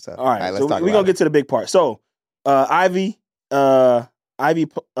like this episode. All right, let's talk about it. We're going to get to the big part. So, Ivy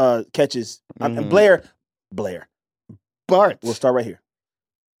catches Blair. Bart. We'll start right here.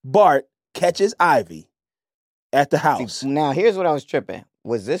 Bart catches Ivy at the house. See, now, here's what I was tripping.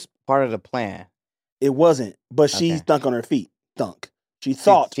 Was this part of the plan? It wasn't, but she thunk on her feet. She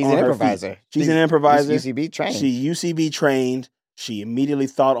thought she's an improviser. She's an improviser. UCB trained. She UCB trained. She immediately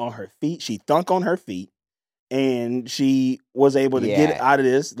thought on her feet. She thunk on her feet, and she was able to get out of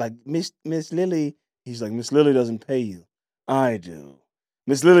this. Like, Miss Lily, he's like, Miss Lily doesn't pay you. I do.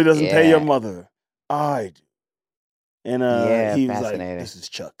 Miss Lily doesn't pay your mother. I do. And he was like, this is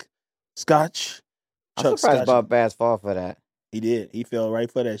Chuck. Scotch. I'm surprised Bob Bass fall for that. He did. He fell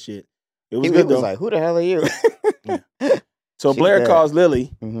right for that shit. It was good, though. He was like, who the hell are you? So Blair calls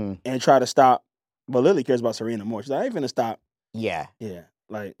Lily and try to stop, but Lily cares about Serena more. She's like, I ain't finna stop. Yeah. Yeah.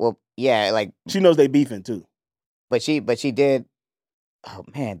 Like, well, yeah, like she knows they beefing too. But she did Oh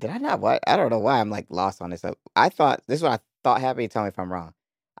man, did I not watch? I don't know why I'm like lost on this. I thought this is what I thought happened. Tell me if I'm wrong.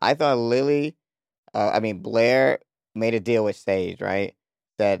 I thought Blair made a deal with Sage, right?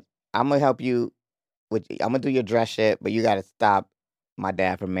 That I'm gonna help you I'm gonna do your dress shit, but you gotta stop my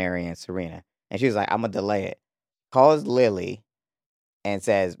dad from marrying Serena. And she was like, I'm gonna delay it. Calls Lily and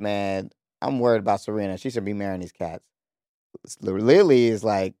says, man, I'm worried about Serena. She should be marrying these cats. Lily is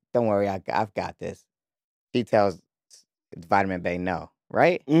like, don't worry, I've got this. She tells Vitamin Bay no,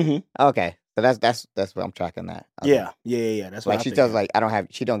 right? Mm-hmm. Okay. So that's what I'm tracking that. Okay. Yeah. That's like what she does. Like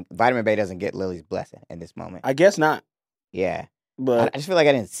Vitamin Bay doesn't get Lily's blessing in this moment. I guess not. Yeah, but I just feel like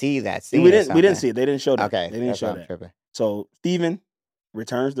I didn't see that scene. We didn't see it. They didn't show that. Okay, they didn't show that. Tripping. So Steven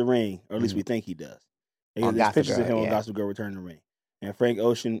returns the ring, or at least we think he does. There's pictures of him on Gossip Girl returning the ring, and Frank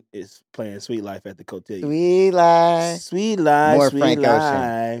Ocean is playing Sweet Life at the Cotillion. Sweet Life. More Sweet Frank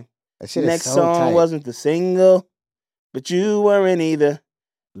Life. Ocean. Next song tight. Wasn't the single, but you weren't either.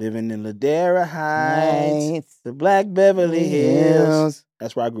 Living in Ladera Heights, the Black Beverly Hills.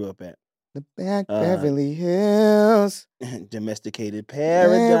 That's where I grew up at. The Black Beverly Hills. Domesticated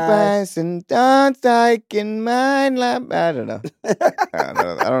paradise. And don't like in mine. I don't know. I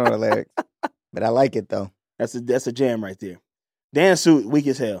don't know the lyrics. But I like it, though. That's a jam right there. Dan's suit, weak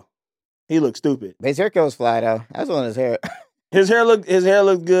as hell. He looks stupid. His haircut was fly, though. I was on his hair. His hair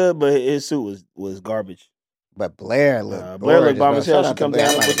looked good, but his suit was garbage. But Blair looked bomb as hell. She comes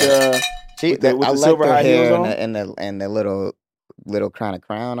down with the silver high heels on. And the little kind of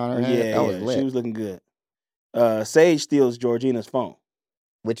crown on her head. That was lit. She was looking good. Sage steals Georgina's phone.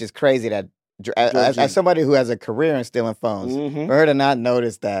 Which is crazy that, as somebody who has a career in stealing phones, for her to not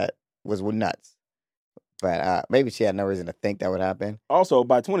notice that was nuts. But maybe she had no reason to think that would happen. Also,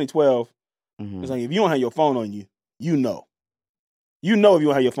 by 2012, it's like if you don't have your phone on you, you know. You know if you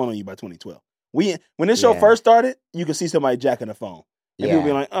don't have your phone on you by 2012. When this show first started, you could see somebody jacking a phone. And people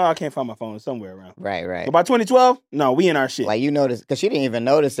be like, oh, I can't find my phone. It's somewhere around. Right. But by 2012, no, we in our shit. Like, you noticed, because she didn't even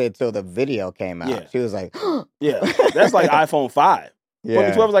notice it till the video came out. Yeah. She was like, yeah, that's like iPhone 5. Yeah.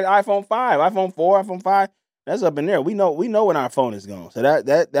 2012 is like iPhone 5, iPhone 4, iPhone 5. That's up in there. We know when our phone is gone. So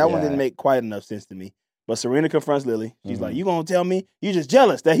that one didn't make quite enough sense to me. But Serena confronts Lily. She's like, you gonna tell me you just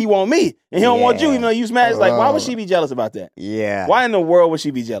jealous that he want me and he don't want you even though you smashed? Like, why would she be jealous about that? Yeah. Why in the world would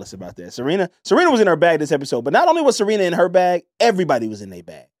she be jealous about that? Serena was in her bag this episode, but not only was Serena in her bag, everybody was in their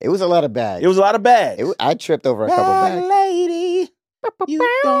bag. It was a lot of bags. I tripped over a couple bags. Lady,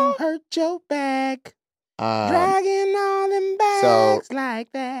 you don't hurt your bag. Dragging all them bags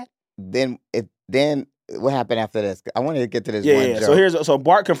like that. Then what happened after this? I wanted to get to this one joke. So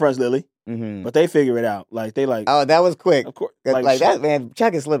Bart confronts Lily, but they figure it out. Like they like, oh, that was quick. Of course, like that man.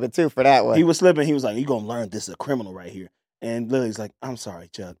 Chuck is slipping too for that one. He was slipping. He was like, "You gonna learn this is a criminal right here." And Lily's like, "I'm sorry,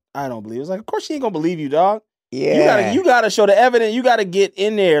 Chuck. I don't believe." It's like, of course she ain't gonna believe you, dog. Yeah, you gotta show the evidence. You gotta get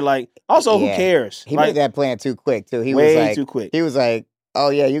in there. Like, also, who cares? He made that plan too quick too. He was like, too quick. He was like, "Oh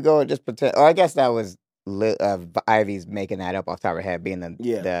yeah, you go and just pretend." Or I guess that was. Ivy's making that up off the top of her head, being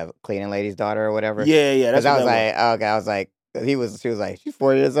the cleaning lady's daughter or whatever. Yeah. Because I was like, okay, I was like, she was like, she's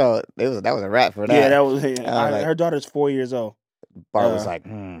 4 years old. That was a wrap for that. Yeah, that was. Her daughter's 4 years old. Bart was like,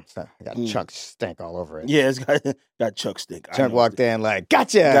 got Chuck stink all over it. Yeah, it's got Chuck stink. Chuck walked in like,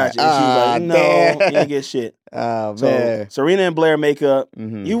 gotcha. And she was like, no, you didn't get shit. Oh man. Serena and Blair make up.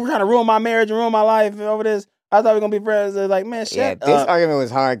 You were trying to ruin my marriage and ruin my life over this. I thought we were going to be friends. They're like, man, shut up. This argument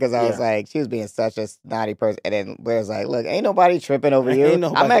was hard because I was like, she was being such a snotty person. And then Blair's like, look, ain't nobody tripping over you.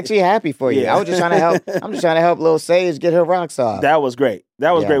 I'm actually happy for you. I was just trying to help. I'm just trying to help little Sage get her rocks off. That was great.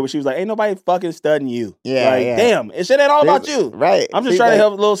 That was great when she was like, ain't nobody fucking studying you. Yeah. Like, damn, it shit ain't all about you. Right. I'm just trying to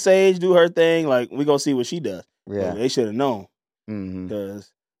help little Sage do her thing. Like, we going to see what she does. Yeah. But they should have known.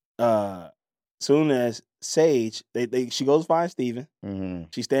 Because soon as Sage, she goes find Steven.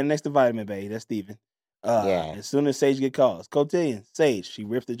 She's standing next to Vitamin Bay. That's Steven. As soon as Sage get calls, Cotillion, Sage, she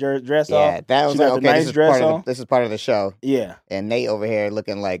ripped the dress off. Yeah, that was like, okay, this is part of the show. Yeah. And Nate over here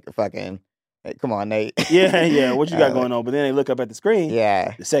looking like fucking, hey, come on, Nate. Yeah, what you got going on? But then they look up at the screen.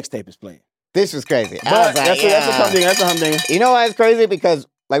 Yeah. The sex tape is playing. This was crazy. But I was like, that's a humdinger. You know why it's crazy? Because,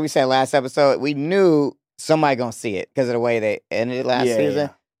 like we said last episode, we knew somebody gonna see it because of the way they ended last season. Yeah.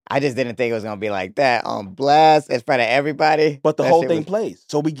 I just didn't think it was going to be like that on blast in front of everybody. But the whole thing plays.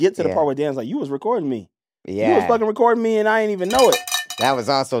 So we get to the part where Dan's like, you was recording me. Yeah. You was fucking recording me and I didn't even know it. That was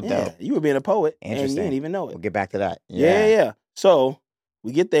also dope. You were being a poet and you didn't even know it. We'll get back to that. Yeah. So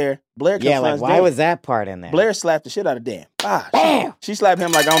we get there. Blair confronts why was that part in there? Blair slapped the shit out of Dan. Bam! She slapped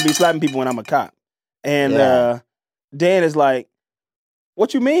him like I don't be slapping people when I'm a cop. And Dan is like,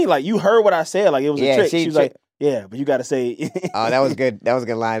 what you mean? Like, you heard what I said. Like, it was a trick. She was like, yeah, but you got to say... Oh, that was good. That was a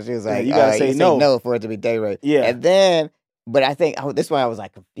good line. She was like, you got to say no. No for it to be day rape. Yeah. And then But I think this is why I was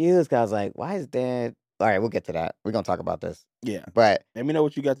like confused because I was like, why is Dan? All right, we'll get to that. We're gonna talk about this. Yeah, but let me know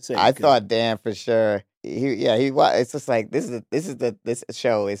what you got to say. I thought Dan for sure. He was. It's just like this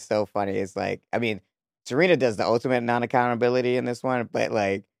show is so funny. It's like, I mean, Serena does the ultimate non-accountability in this one, but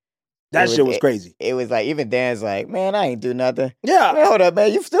like that shit was crazy. It was like even Dan's like, man, I ain't do nothing. Yeah, man, hold up,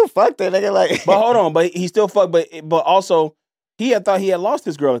 man, you still fucked it, nigga. Like, but hold on, but he still fucked. But also he had thought he had lost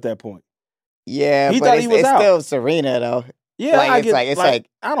his girl at that point. Yeah, he but thought he was it's out. Still Serena though. Yeah, like, it's like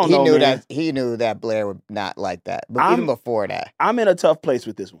I don't know. He knew that Blair would not like that. But even before that, I'm in a tough place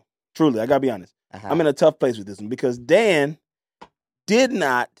with this one. Truly, I gotta be honest. I'm in a tough place with this one because Dan did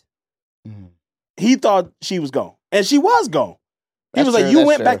not. He thought she was gone, and she was gone. He was like, "You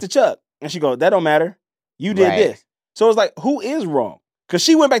went back to Chuck," and she goes, "That don't matter. You did this." So it's like, who is wrong? Because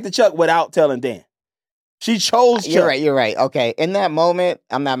she went back to Chuck without telling Dan. She chose Chuck. You're right. Okay, in that moment,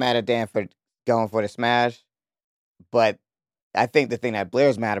 I'm not mad at Dan for going for the smash, but I think the thing that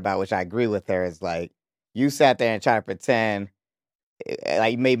Blair's mad about, which I agree with her, is like you sat there and tried to pretend,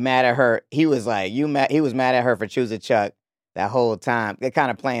 like you made mad at her. He was like he was mad at her for choosing Chuck that whole time. They're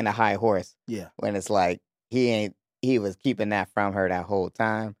kind of playing the high horse. Yeah. When it's like he was keeping that from her that whole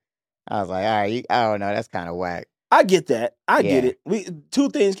time. I was like, all right, I don't know, that's kind of whack. I get that. I get it. Two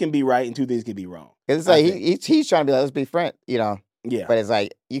things can be right and two things can be wrong. It's like he's trying to be like, let's be friends, you know. Yeah. But it's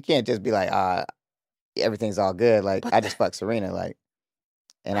like you can't just be like, everything's all good. Like I just fucked Serena, like,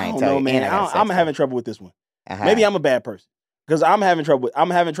 and I ain't tell you, man. I'm having trouble with this one. Maybe I'm a bad person because I'm having trouble.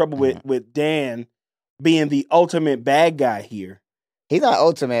 With Dan being the ultimate bad guy here. He's not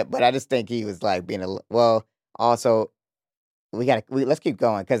ultimate, but I just think he was like being Also, let's keep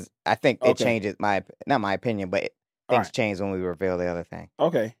going because I think it changes not my opinion, but things change when we reveal the other thing.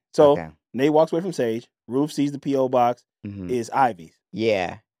 Okay, so Nate walks away from Sage. Ruth sees the PO box is Ivy's.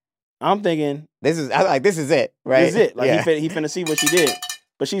 Yeah. I'm thinking this is it, right? This is it. Like he finna see what she did,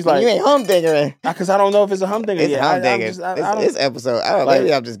 but she's like, you ain't humdingering because I don't know if it's a humdinger. It's yet. humdinger. This episode, I don't know.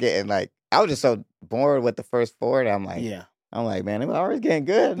 Maybe I'm just getting like I was just so bored with the first four. That I'm like, man, it's already getting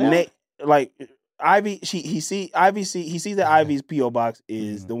good now. Nate, like Ivy, he sees that Ivy's PO box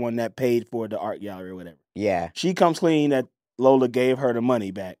is the one that paid for the art gallery or whatever. Yeah, she comes clean that Lola gave her the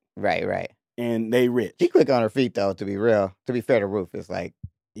money back. Right. And they rich. She quick on her feet though. To be real, to be fair to Ruth, it's like.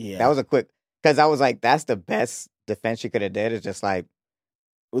 Yeah, that was a quick because I was like, that's the best defense she could have did. It's just like,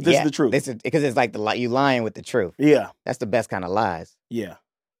 well, this is the truth. Because it's like you lying with the truth. Yeah, that's the best kind of lies. Yeah,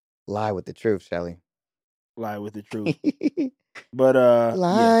 lie with the truth, Shelly. Lie with the truth. But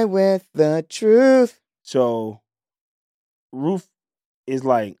lie with the truth. So Ruth is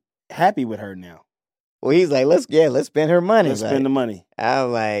like happy with her now. Well, he's like, let's spend her money. Let's spend the money. I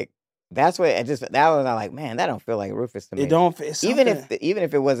was like. That's what that was. I'm like, man, that don't feel like Rufus to me. It don't feel even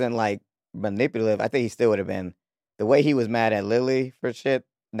if it wasn't like manipulative. I think he still would have been the way he was mad at Lily for shit,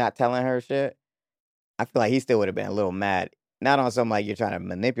 not telling her shit. I feel like he still would have been a little mad, not on something like you're trying to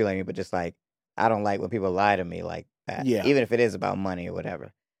manipulate me, but just like I don't like when people lie to me like that. Yeah, even if it is about money or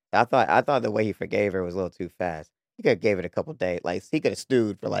whatever. I thought the way he forgave her was a little too fast. He could have gave it a couple days. Like he could have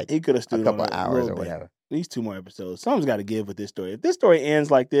stewed for like a couple hours or whatever. At least 2 more episodes. Something's got to give with this story. If this story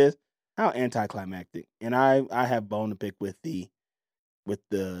ends like this. How anticlimactic, and I have bone to pick with the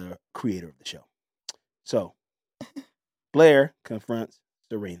creator of the show. So Blair confronts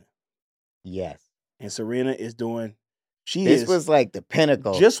Serena. Yes, and Serena is doing. This was like the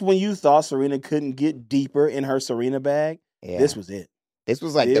pinnacle. Just when you thought Serena couldn't get deeper in her Serena bag, this was it. This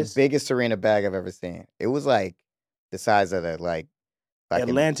was like the biggest Serena bag I've ever seen. It was like the size of the like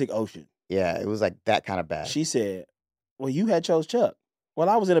Atlantic Ocean. Yeah, it was like that kind of bag. She said, "Well, you had chose Chuck." Well,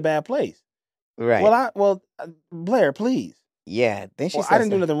 I was in a bad place. Right. Blair, please. Yeah. Then she said, I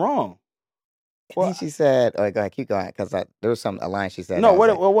didn't do nothing wrong. Well, then she said, go ahead, keep going. Because there was a line she said. No,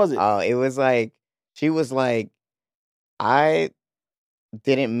 what was it? Oh, it was like, she was like, I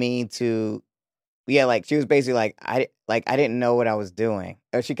didn't mean to. Yeah, like, she was basically like, I didn't know what I was doing.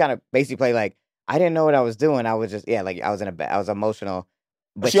 Or she kind of basically played like, I didn't know what I was doing. I was just, like, I was emotional.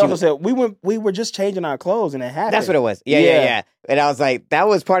 But she also said we were just changing our clothes and it happened. That's what it was. Yeah. And I was like, that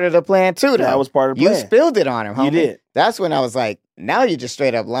was part of the plan too, though. That was part of the plan. You spilled it on him, homie. You did. That's when I was like, now you're just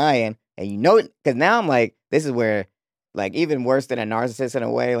straight up lying. And you know it, because now I'm like, this is where, like, even worse than a narcissist in a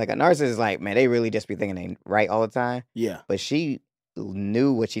way. Like, a narcissist is like, man, they really just be thinking they right all the time. Yeah. But she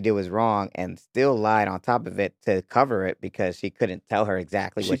knew what she did was wrong and still lied on top of it to cover it because she couldn't tell her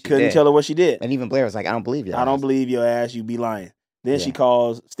exactly what she did. She couldn't tell her what she did. And even Blair was like, I don't believe you. I don't believe your ass. You be lying. Then she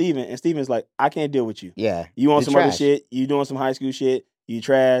calls Steven, and Steven's like, I can't deal with you. Yeah. You on some other shit. You doing some high school shit. You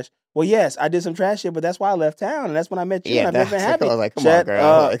trash. well, yes, I did some trash shit, but that's why I left town, and that's when I met you, and I've never been happy. I was like, shut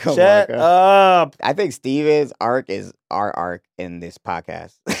up. Shut up. I think Steven's arc is our arc in this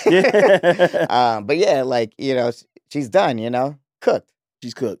podcast. But yeah, like, you know, she's done, you know, cooked.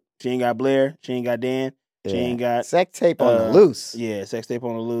 She's cooked. She ain't got Blair. She ain't got Dan. She ain't got... Sex tape on the loose. Yeah, sex tape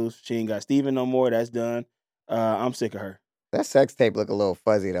on the loose. She ain't got Steven no more. That's done. I'm sick of her. That sex tape looked a little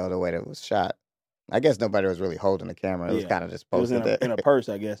fuzzy, though, the way that it was shot. I guess nobody was really holding the camera. It was kind of just posted. It was in a purse,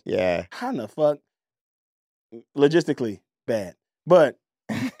 I guess. Yeah. How in the fuck? Logistically, bad. But,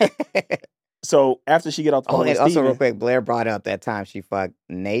 so after she get off the phone with Steven... Also, real quick, Blair brought up that time she fucked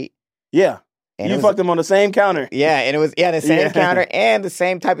Nate. Yeah. And you fucked him on the same counter. Yeah, and it was the same counter and the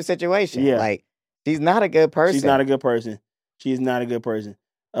same type of situation. Yeah. Like, she's not a good person. She's not a good person. She's not a good person.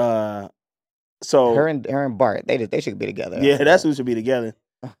 So her and Bart, they should be together. Yeah, that's who should be together.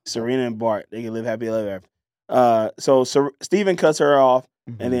 Serena and Bart, they can live happy ever after. So Steven cuts her off,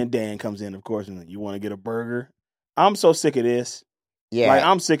 and then Dan comes in, of course, and you want to get a burger. I'm so sick of this. Yeah, like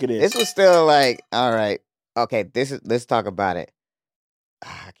I'm sick of this. This was still like, all right, okay. Let's talk about it.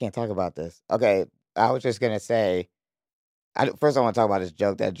 I can't talk about this. Okay, I was just gonna say. First, I want to talk about this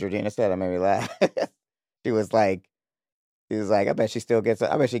joke that Georgina said that made me laugh. She was like, I bet she still gets.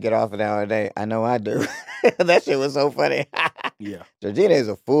 I bet she get off an hour a day. I know I do. That shit was so funny. Yeah, Georgina is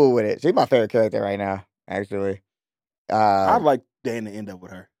a fool with it. She's my favorite character right now, actually. I'd like Dan to end up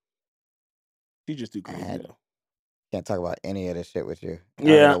with her. She's just too crazy. Can't talk about any of this shit with you.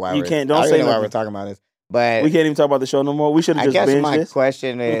 Yeah, you can't. Don't say know why we're talking about this. But we can't even talk about the show no more. We should have just binged this. I guess my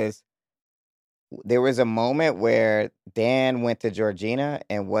question is, there was a moment where Dan went to Georgina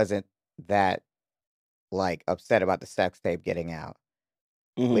and wasn't that, like, upset about the sex tape getting out.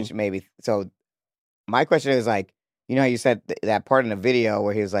 Which maybe... So, my question is, like, you know how you said that part in the video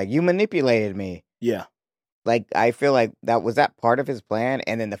where he was like, you manipulated me. Yeah. Like, I feel like was that part of his plan?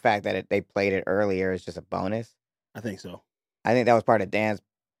 And then the fact that they played it earlier is just a bonus? I think so. I think that was part of Dan's...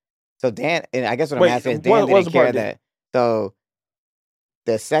 So Dan, and I guess what I'm asking is Dan didn't care that. So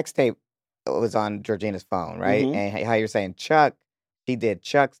the sex tape was on Georgina's phone, right? And how you're saying Chuck, he did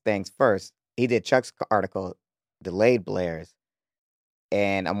Chuck's things first. He did Chuck's article, delayed Blair's.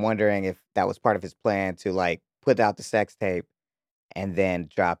 And I'm wondering if that was part of his plan to, like, put out the sex tape and then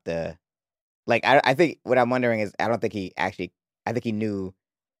drop the... Like, I think what I'm wondering is, I think he knew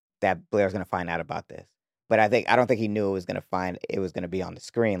that Blair was going to find out about this. But I don't think he knew it was going to be on the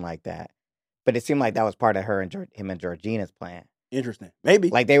screen like that. But it seemed like that was part of him and Georgina's plan. Interesting. Maybe.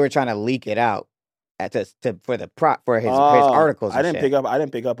 Like they were trying to leak it out for his articles. I didn't pick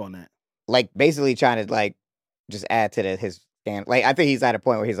up on that. Like basically trying to like just add to his stand. Like I think he's at a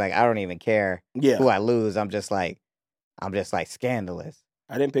point where he's like, I don't even care who I lose. I'm just like scandalous.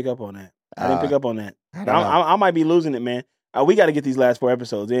 I didn't pick up on that. I might be losing it, man. We got to get these last 4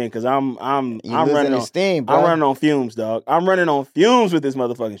 episodes in because I'm running on steam, bro. I'm running on fumes, dog. I'm running on fumes with this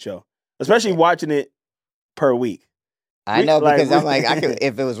motherfucking show, especially watching it per week. I know because I'm like,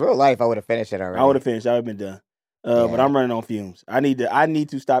 if it was real life, I would have finished it already. I would have finished. I would have been done. But I'm running on fumes. I need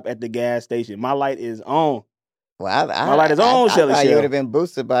to stop at the gas station. My light is on. Well, my light is on, Shelly. I thought you would have been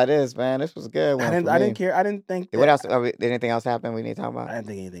boosted by this, man. This was good. I didn't care. I didn't think. What else? Did anything else happen we need to talk about? I didn't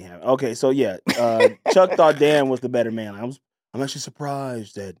think anything happened. Okay, so yeah, Chuck thought Dan was the better man. I'm actually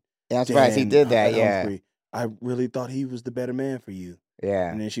surprised that. Yeah, I'm surprised he did that. Humphrey, I really thought he was the better man for you.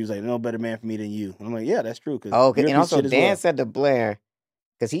 Yeah. And then she was like, "No better man for me than you." And I'm like, "Yeah, that's true." Okay, and also Dan said to Blair,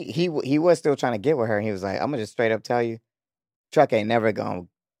 because he was still trying to get with her, and he was like, "I'm gonna just straight up tell you, Chuck ain't never gonna,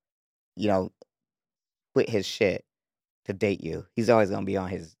 quit his shit to date you. He's always gonna be on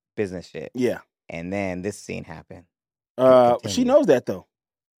his business shit." Yeah. And then this scene happened. She knows that though.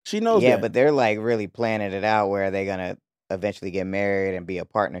 She knows that. Yeah, but they're like really planning it out where they're gonna eventually get married and be a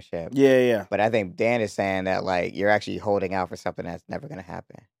partnership. Yeah. But I think Dan is saying that like you're actually holding out for something that's never gonna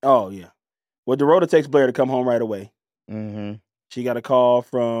happen. Oh yeah. Well, Dorota takes Blair to come home right away. Mm-hmm. She got a call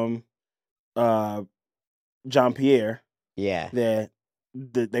from Jean-Pierre. Yeah. That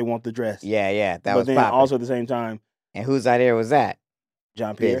they want the dress. Yeah. But then also at the same time. And whose idea was that?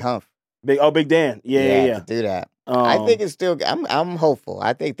 Jean-Pierre. Big Humph. Big Dan. Yeah. To do that. I think it's still. I'm hopeful.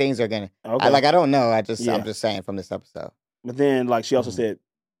 I think things are gonna. Okay. I don't know. I'm just saying from this episode. But then, like she also said,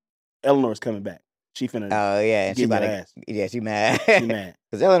 Eleanor's coming back. She finna. Oh yeah, and she about to. Yeah, she mad. She mad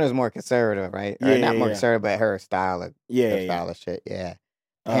because Eleanor's more conservative, right? Or not more conservative, but her style of style of shit.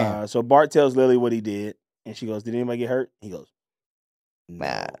 Yeah. So Bart tells Lily what he did, and she goes, "Did anybody get hurt?" He goes,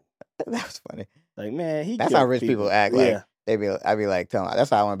 "Nah." That was funny. Like man, that's how rich people act. Like I'd be like, that's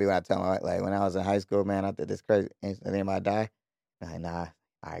how I want to be when I tell them. Like when I was in high school, man, I did this crazy. And anybody die? Like, nah.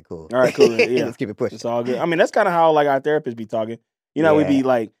 All right, cool. Yeah. Let's keep it pushing. It's all good. I mean, that's kind of how like our therapists be talking. You know, we'd be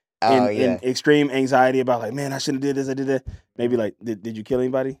like, in extreme anxiety about like, man, I shouldn't have did this, I did that. Maybe like, did you kill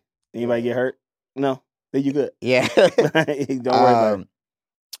anybody? Anybody get hurt? No. Then you good. Yeah. Don't worry about it.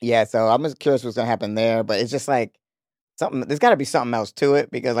 Yeah, so I'm just curious what's gonna happen there, but it's just like something. There's got to be something else to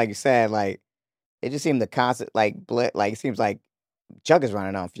it because, like you said, like it just seemed the constant like like it seems like Chuck is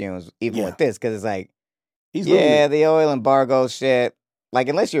running on fumes even with this because it's like the oil embargo shit. Like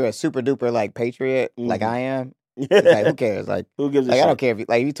unless you're a super duper like patriot like I am, it's like who cares? Like who gives a shit? I don't care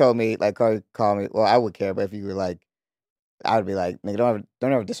if you told me like call me. Well, I would care, but if you were like. I would be like, nigga, don't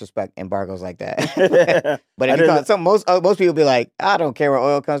ever disrespect embargoes like that. But if you call most people be like, I don't care where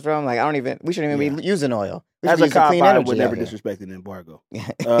oil comes from. Like we shouldn't even be using oil. As a cop, I would never disrespect an embargo.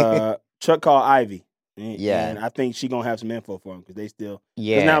 Chuck called Ivy. And I think she gonna have some info for him because they still.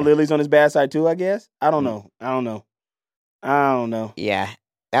 Because now Lily's on his bad side too. I guess. I don't know. Yeah,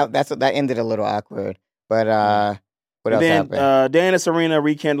 that ended a little awkward. But what else happened? Dan and Serena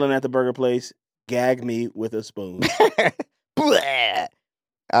rekindling at the burger place. Gag me with a spoon.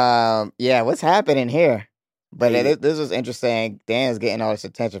 What's happening here? But this was interesting. Dan's getting all this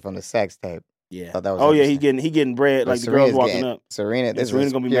attention from the sex tape. Yeah. He getting bread like the girls walking up. Serena's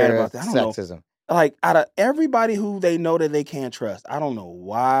gonna be mad about that. I don't sexism. know. Like out of everybody who they know that they can't trust, I don't know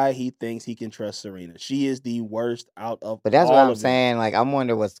why he thinks he can trust Serena. She is the worst out of. But that's what I'm saying. Like I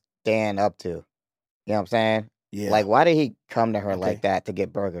wonder what's Dan up to. You know what I'm saying? Yeah. Like why did he come to her like that to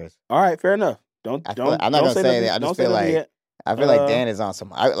get burgers? All right, fair enough. I'm not gonna say that. I just feel like I feel like Dan is on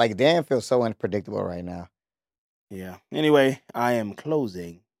some. Dan feels so unpredictable right now. Yeah. Anyway, I am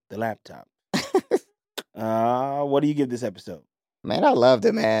closing the laptop. What do you give this episode? Man, I loved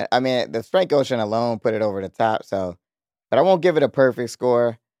it, man. I mean, the Frank Ocean alone put it over the top. So, but I won't give it a perfect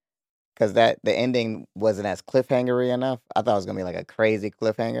score because the ending wasn't as cliffhangery enough. I thought it was gonna be like a crazy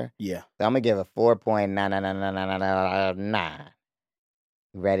cliffhanger. Yeah. So I'm gonna give it 4.9999999.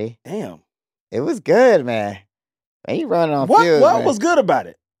 Ready? Damn. It was good, man. Man, you running on fumes. What was good about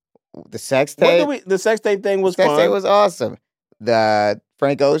it? The sex tape. The sex tape thing was fun. Sex tape was awesome. The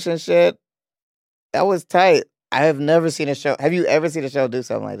Frank Ocean shit, that was tight. I have never seen a show. Have you ever seen a show do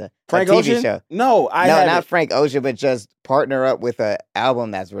something like that? Frank a TV Ocean? Show? No, not Frank Ocean, but just partner up with an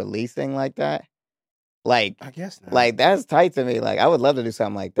album that's releasing like that. Like, I guess not. Like that's tight to me. Like, I would love to do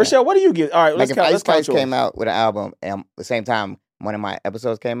something like that. Rochelle, what do you give? All right, like if Ice Spice came out with an album and the same time one of my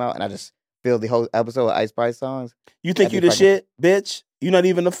episodes came out, and I just filled the whole episode with Ice Spice songs. You think you the shit, bitch? You not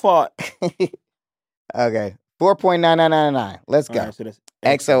even the fault. Okay. 4.9999. Let's go. Right, so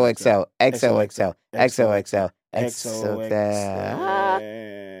XOXO, XOXO, XOXO, XOXO.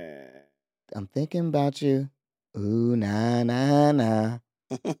 I'm thinking about you. Ooh, na, na, na.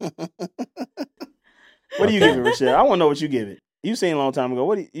 What do you give it, Rochelle? I want to know what you give it. You seen a long time ago.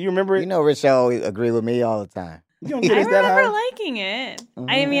 What do you remember it? You know Rochelle agree with me all the time. You don't get us that high? I remember liking it. Mm-hmm.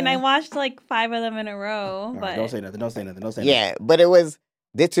 I mean, I watched like 5 of them in a row. But... Right, don't say nothing. Yeah, but it was,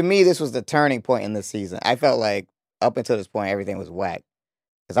 to me, this was the turning point in the season. I felt like up until this point, everything was whack.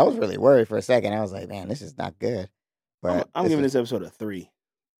 Because I was really worried for a second. I was like, man, this is not good. But I'm giving this episode a 3.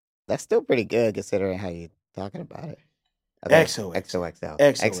 That's still pretty good considering how you're talking about it. Okay.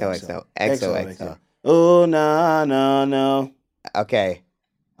 XOXO. Oh, no. Okay.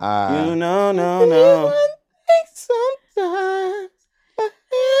 You no. Sometimes and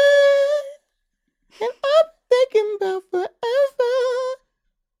I'm thinking about forever.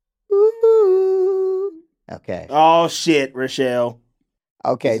 Ooh. Okay. Oh shit, Rochelle.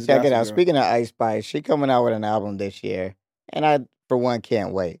 Okay, check it out. Speaking of Ice Spice, she coming out with an album this year, and I, for one,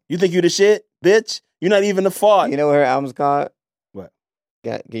 can't wait. You think you the shit, bitch? You're not even the fault. You know what her album's called? What?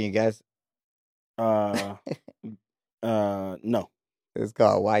 Can you guess? No. It's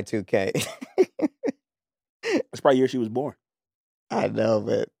called Y2K. That's probably the year she was born. I know,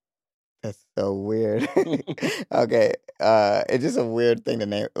 but that's so weird. Okay. It's just a weird thing to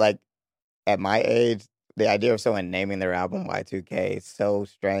name. Like, at my age, the idea of someone naming their album Y2K is so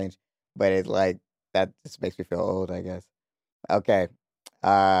strange. But it's like, that just makes me feel old, I guess. Okay.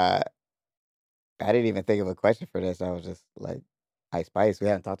 I didn't even think of a question for this. I was just like, Ice Spice. We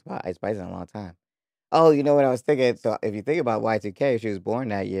haven't talked about Ice Spice in a long time. Oh, you know what I was thinking? So if you think about Y2K, she was born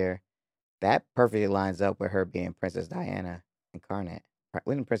that year. That perfectly lines up with her being Princess Diana incarnate.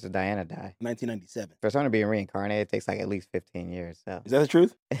 When did Princess Diana die? 1997. For someone to be reincarnated, it takes like at least 15 years. So. Is that the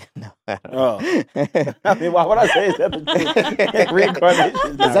truth? No, I don't know. I mean, why would I say is that the truth?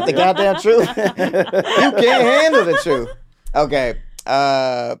 Reincarnation. Is that the goddamn truth? You can't handle the truth. Okay.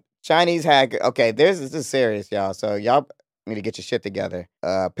 Chinese hacker. Okay, this is serious, y'all. So y'all need to get your shit together.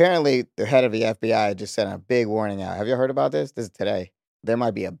 Apparently, the head of the FBI just sent a big warning out. Have you heard about this? This is today. There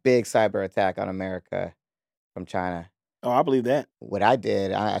might be a big cyber attack on America from China. Oh, I believe that. What I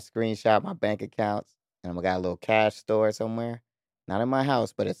did, I screenshot my bank accounts, and I got a little cash store somewhere. Not in my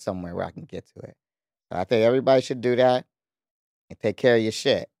house, but it's somewhere where I can get to it. So I think everybody should do that and take care of your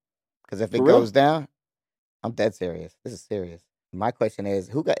shit. Because if it goes down, I'm dead serious. This is serious. My question is,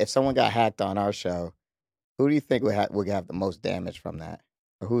 if someone got hacked on our show, who do you think would have the most damage from that?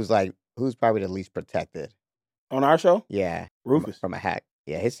 Or who's probably the least protected? On our show? Yeah. Rufus. From a hack.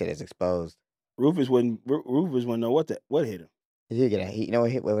 Yeah, his shit is exposed. Rufus wouldn't know what hit him.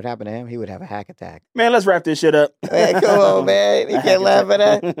 What would happen to him? He would have a hack attack. Man, let's wrap this shit up. Man, come on, man. You can't laugh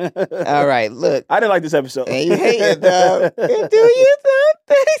at that. All right, look. I didn't like this episode. Man, you hate it, though. Do you not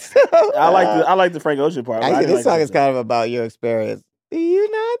think so? I like the Frank Ocean part. This song is kind of about your experience. Do you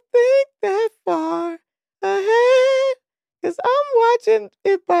not think that far ahead? Because I'm watching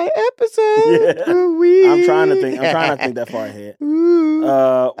it by episode per week. I'm trying to think that far ahead.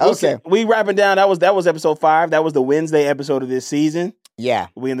 Okay. We wrapping down. That was episode 5. That was the Wednesday episode of this season. Yeah.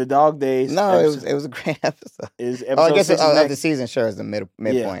 We in the dog days. No, it was a great episode. I guess of the season sure is the midpoint.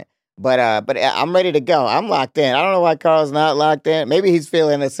 Yeah. But I'm ready to go. I'm locked in. I don't know why Carl's not locked in. Maybe he's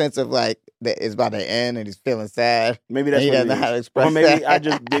feeling a sense of like that it's about to end and he's feeling sad. Maybe that's he what doesn't know how to express. Or maybe I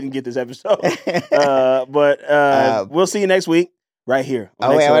just didn't get this episode. But we'll see you next week right here. I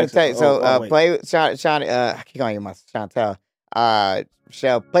want to tell you. So play Sean. I keep calling you my Chantel.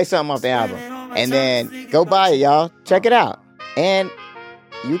 Shell, play something off the album, and then go buy it, y'all. Check it out. And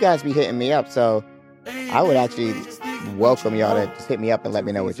you guys be hitting me up, so I would actually welcome y'all to just hit me up and let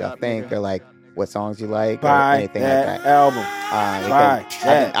me know what y'all think, or like what songs you like, or anything like that. Album.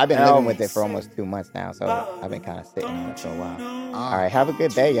 I've been living with it for almost 2 months now, so I've been kind of sitting on it for a while. All right, have a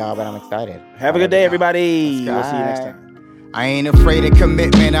good day, y'all. But I'm excited. Have a good day, everybody. We'll see you next time. I ain't afraid of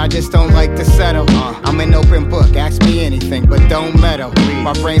commitment, I just don't like to settle. I'm an open book, ask me anything, but don't meddle.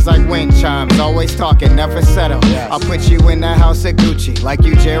 My brain's like wind chimes, always talking, never settle. I'll put you in the house of Gucci, like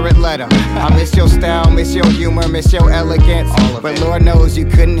you Jared Leto. I miss your style, miss your humor, miss your elegance. But Lord knows you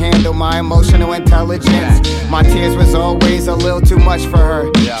couldn't handle my emotional intelligence. My tears was always a little too much for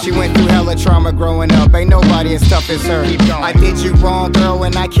her. She went through hella trauma growing up, ain't nobody as tough as her. I did you wrong, girl,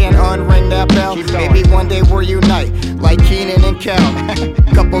 and I can't unring that bell. Maybe one day we'll unite, like Keenan and Kel.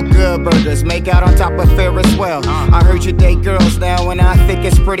 Couple good burgers, make out on top of Ferris Wheel. I heard you date girls now, and I think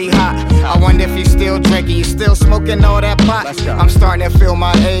it's pretty hot. I wonder if you still drinking, you still smoking all that pot. I'm starting to feel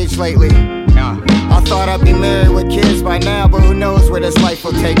my age lately. I thought I'd be married with kids by now, but who knows where this life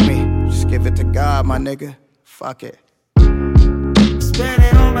will take me. Just give it to God, my nigga. Fuck it.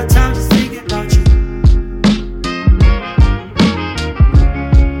 Spending all my time just thinking about you.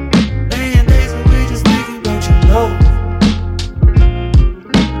 Laying days away just thinking about your love.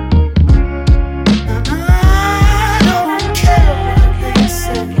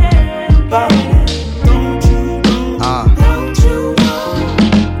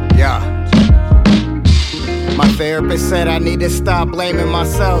 Therapist said I need to stop blaming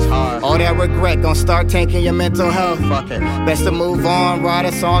myself. All that regret gon' start tanking your mental health. Fuck it. Best to move on, write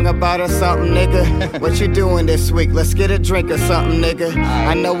a song about or something, nigga. What you doing this week? Let's get a drink or something, nigga.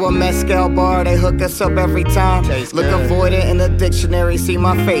 I know a mezcal bar, they hook us up every time. Look avoidant in the dictionary, see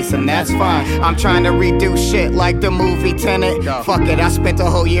my face, and that's fine. I'm trying to redo shit like the movie Tenet. Fuck it, I spent a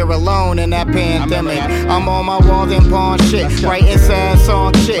whole year alone in that pandemic. I'm on my Walden Pawn shit, writing sad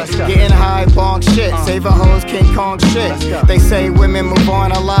song shit, getting high bonk shit, saving hoes King Kong shit. They say women move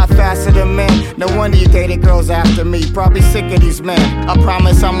on a lot faster than men. No wonder you dated girls after me, probably sick of these men. I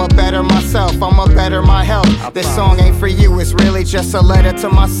promise I'ma better myself, I'ma better my health. This song ain't for you, it's really just a letter to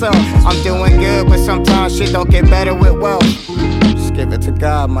myself. I'm doing good, but sometimes shit don't get better with wealth. Just give it to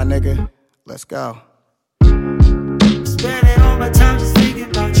God, my nigga. Let's go. Spending all my time just thinking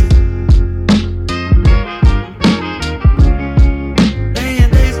about you. Laying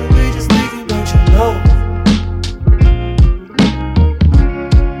days away just thinking about your love.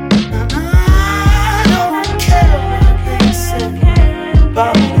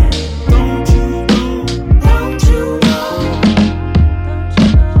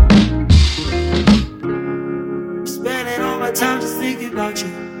 Time just thinking about you.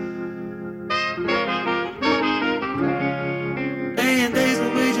 Laying days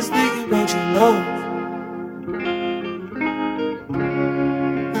away just thinking about your love.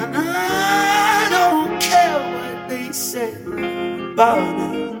 And I don't care what they say about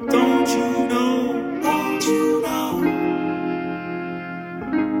it. Don't you know? Don't you know?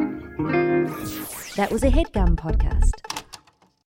 That was a HeadGum podcast.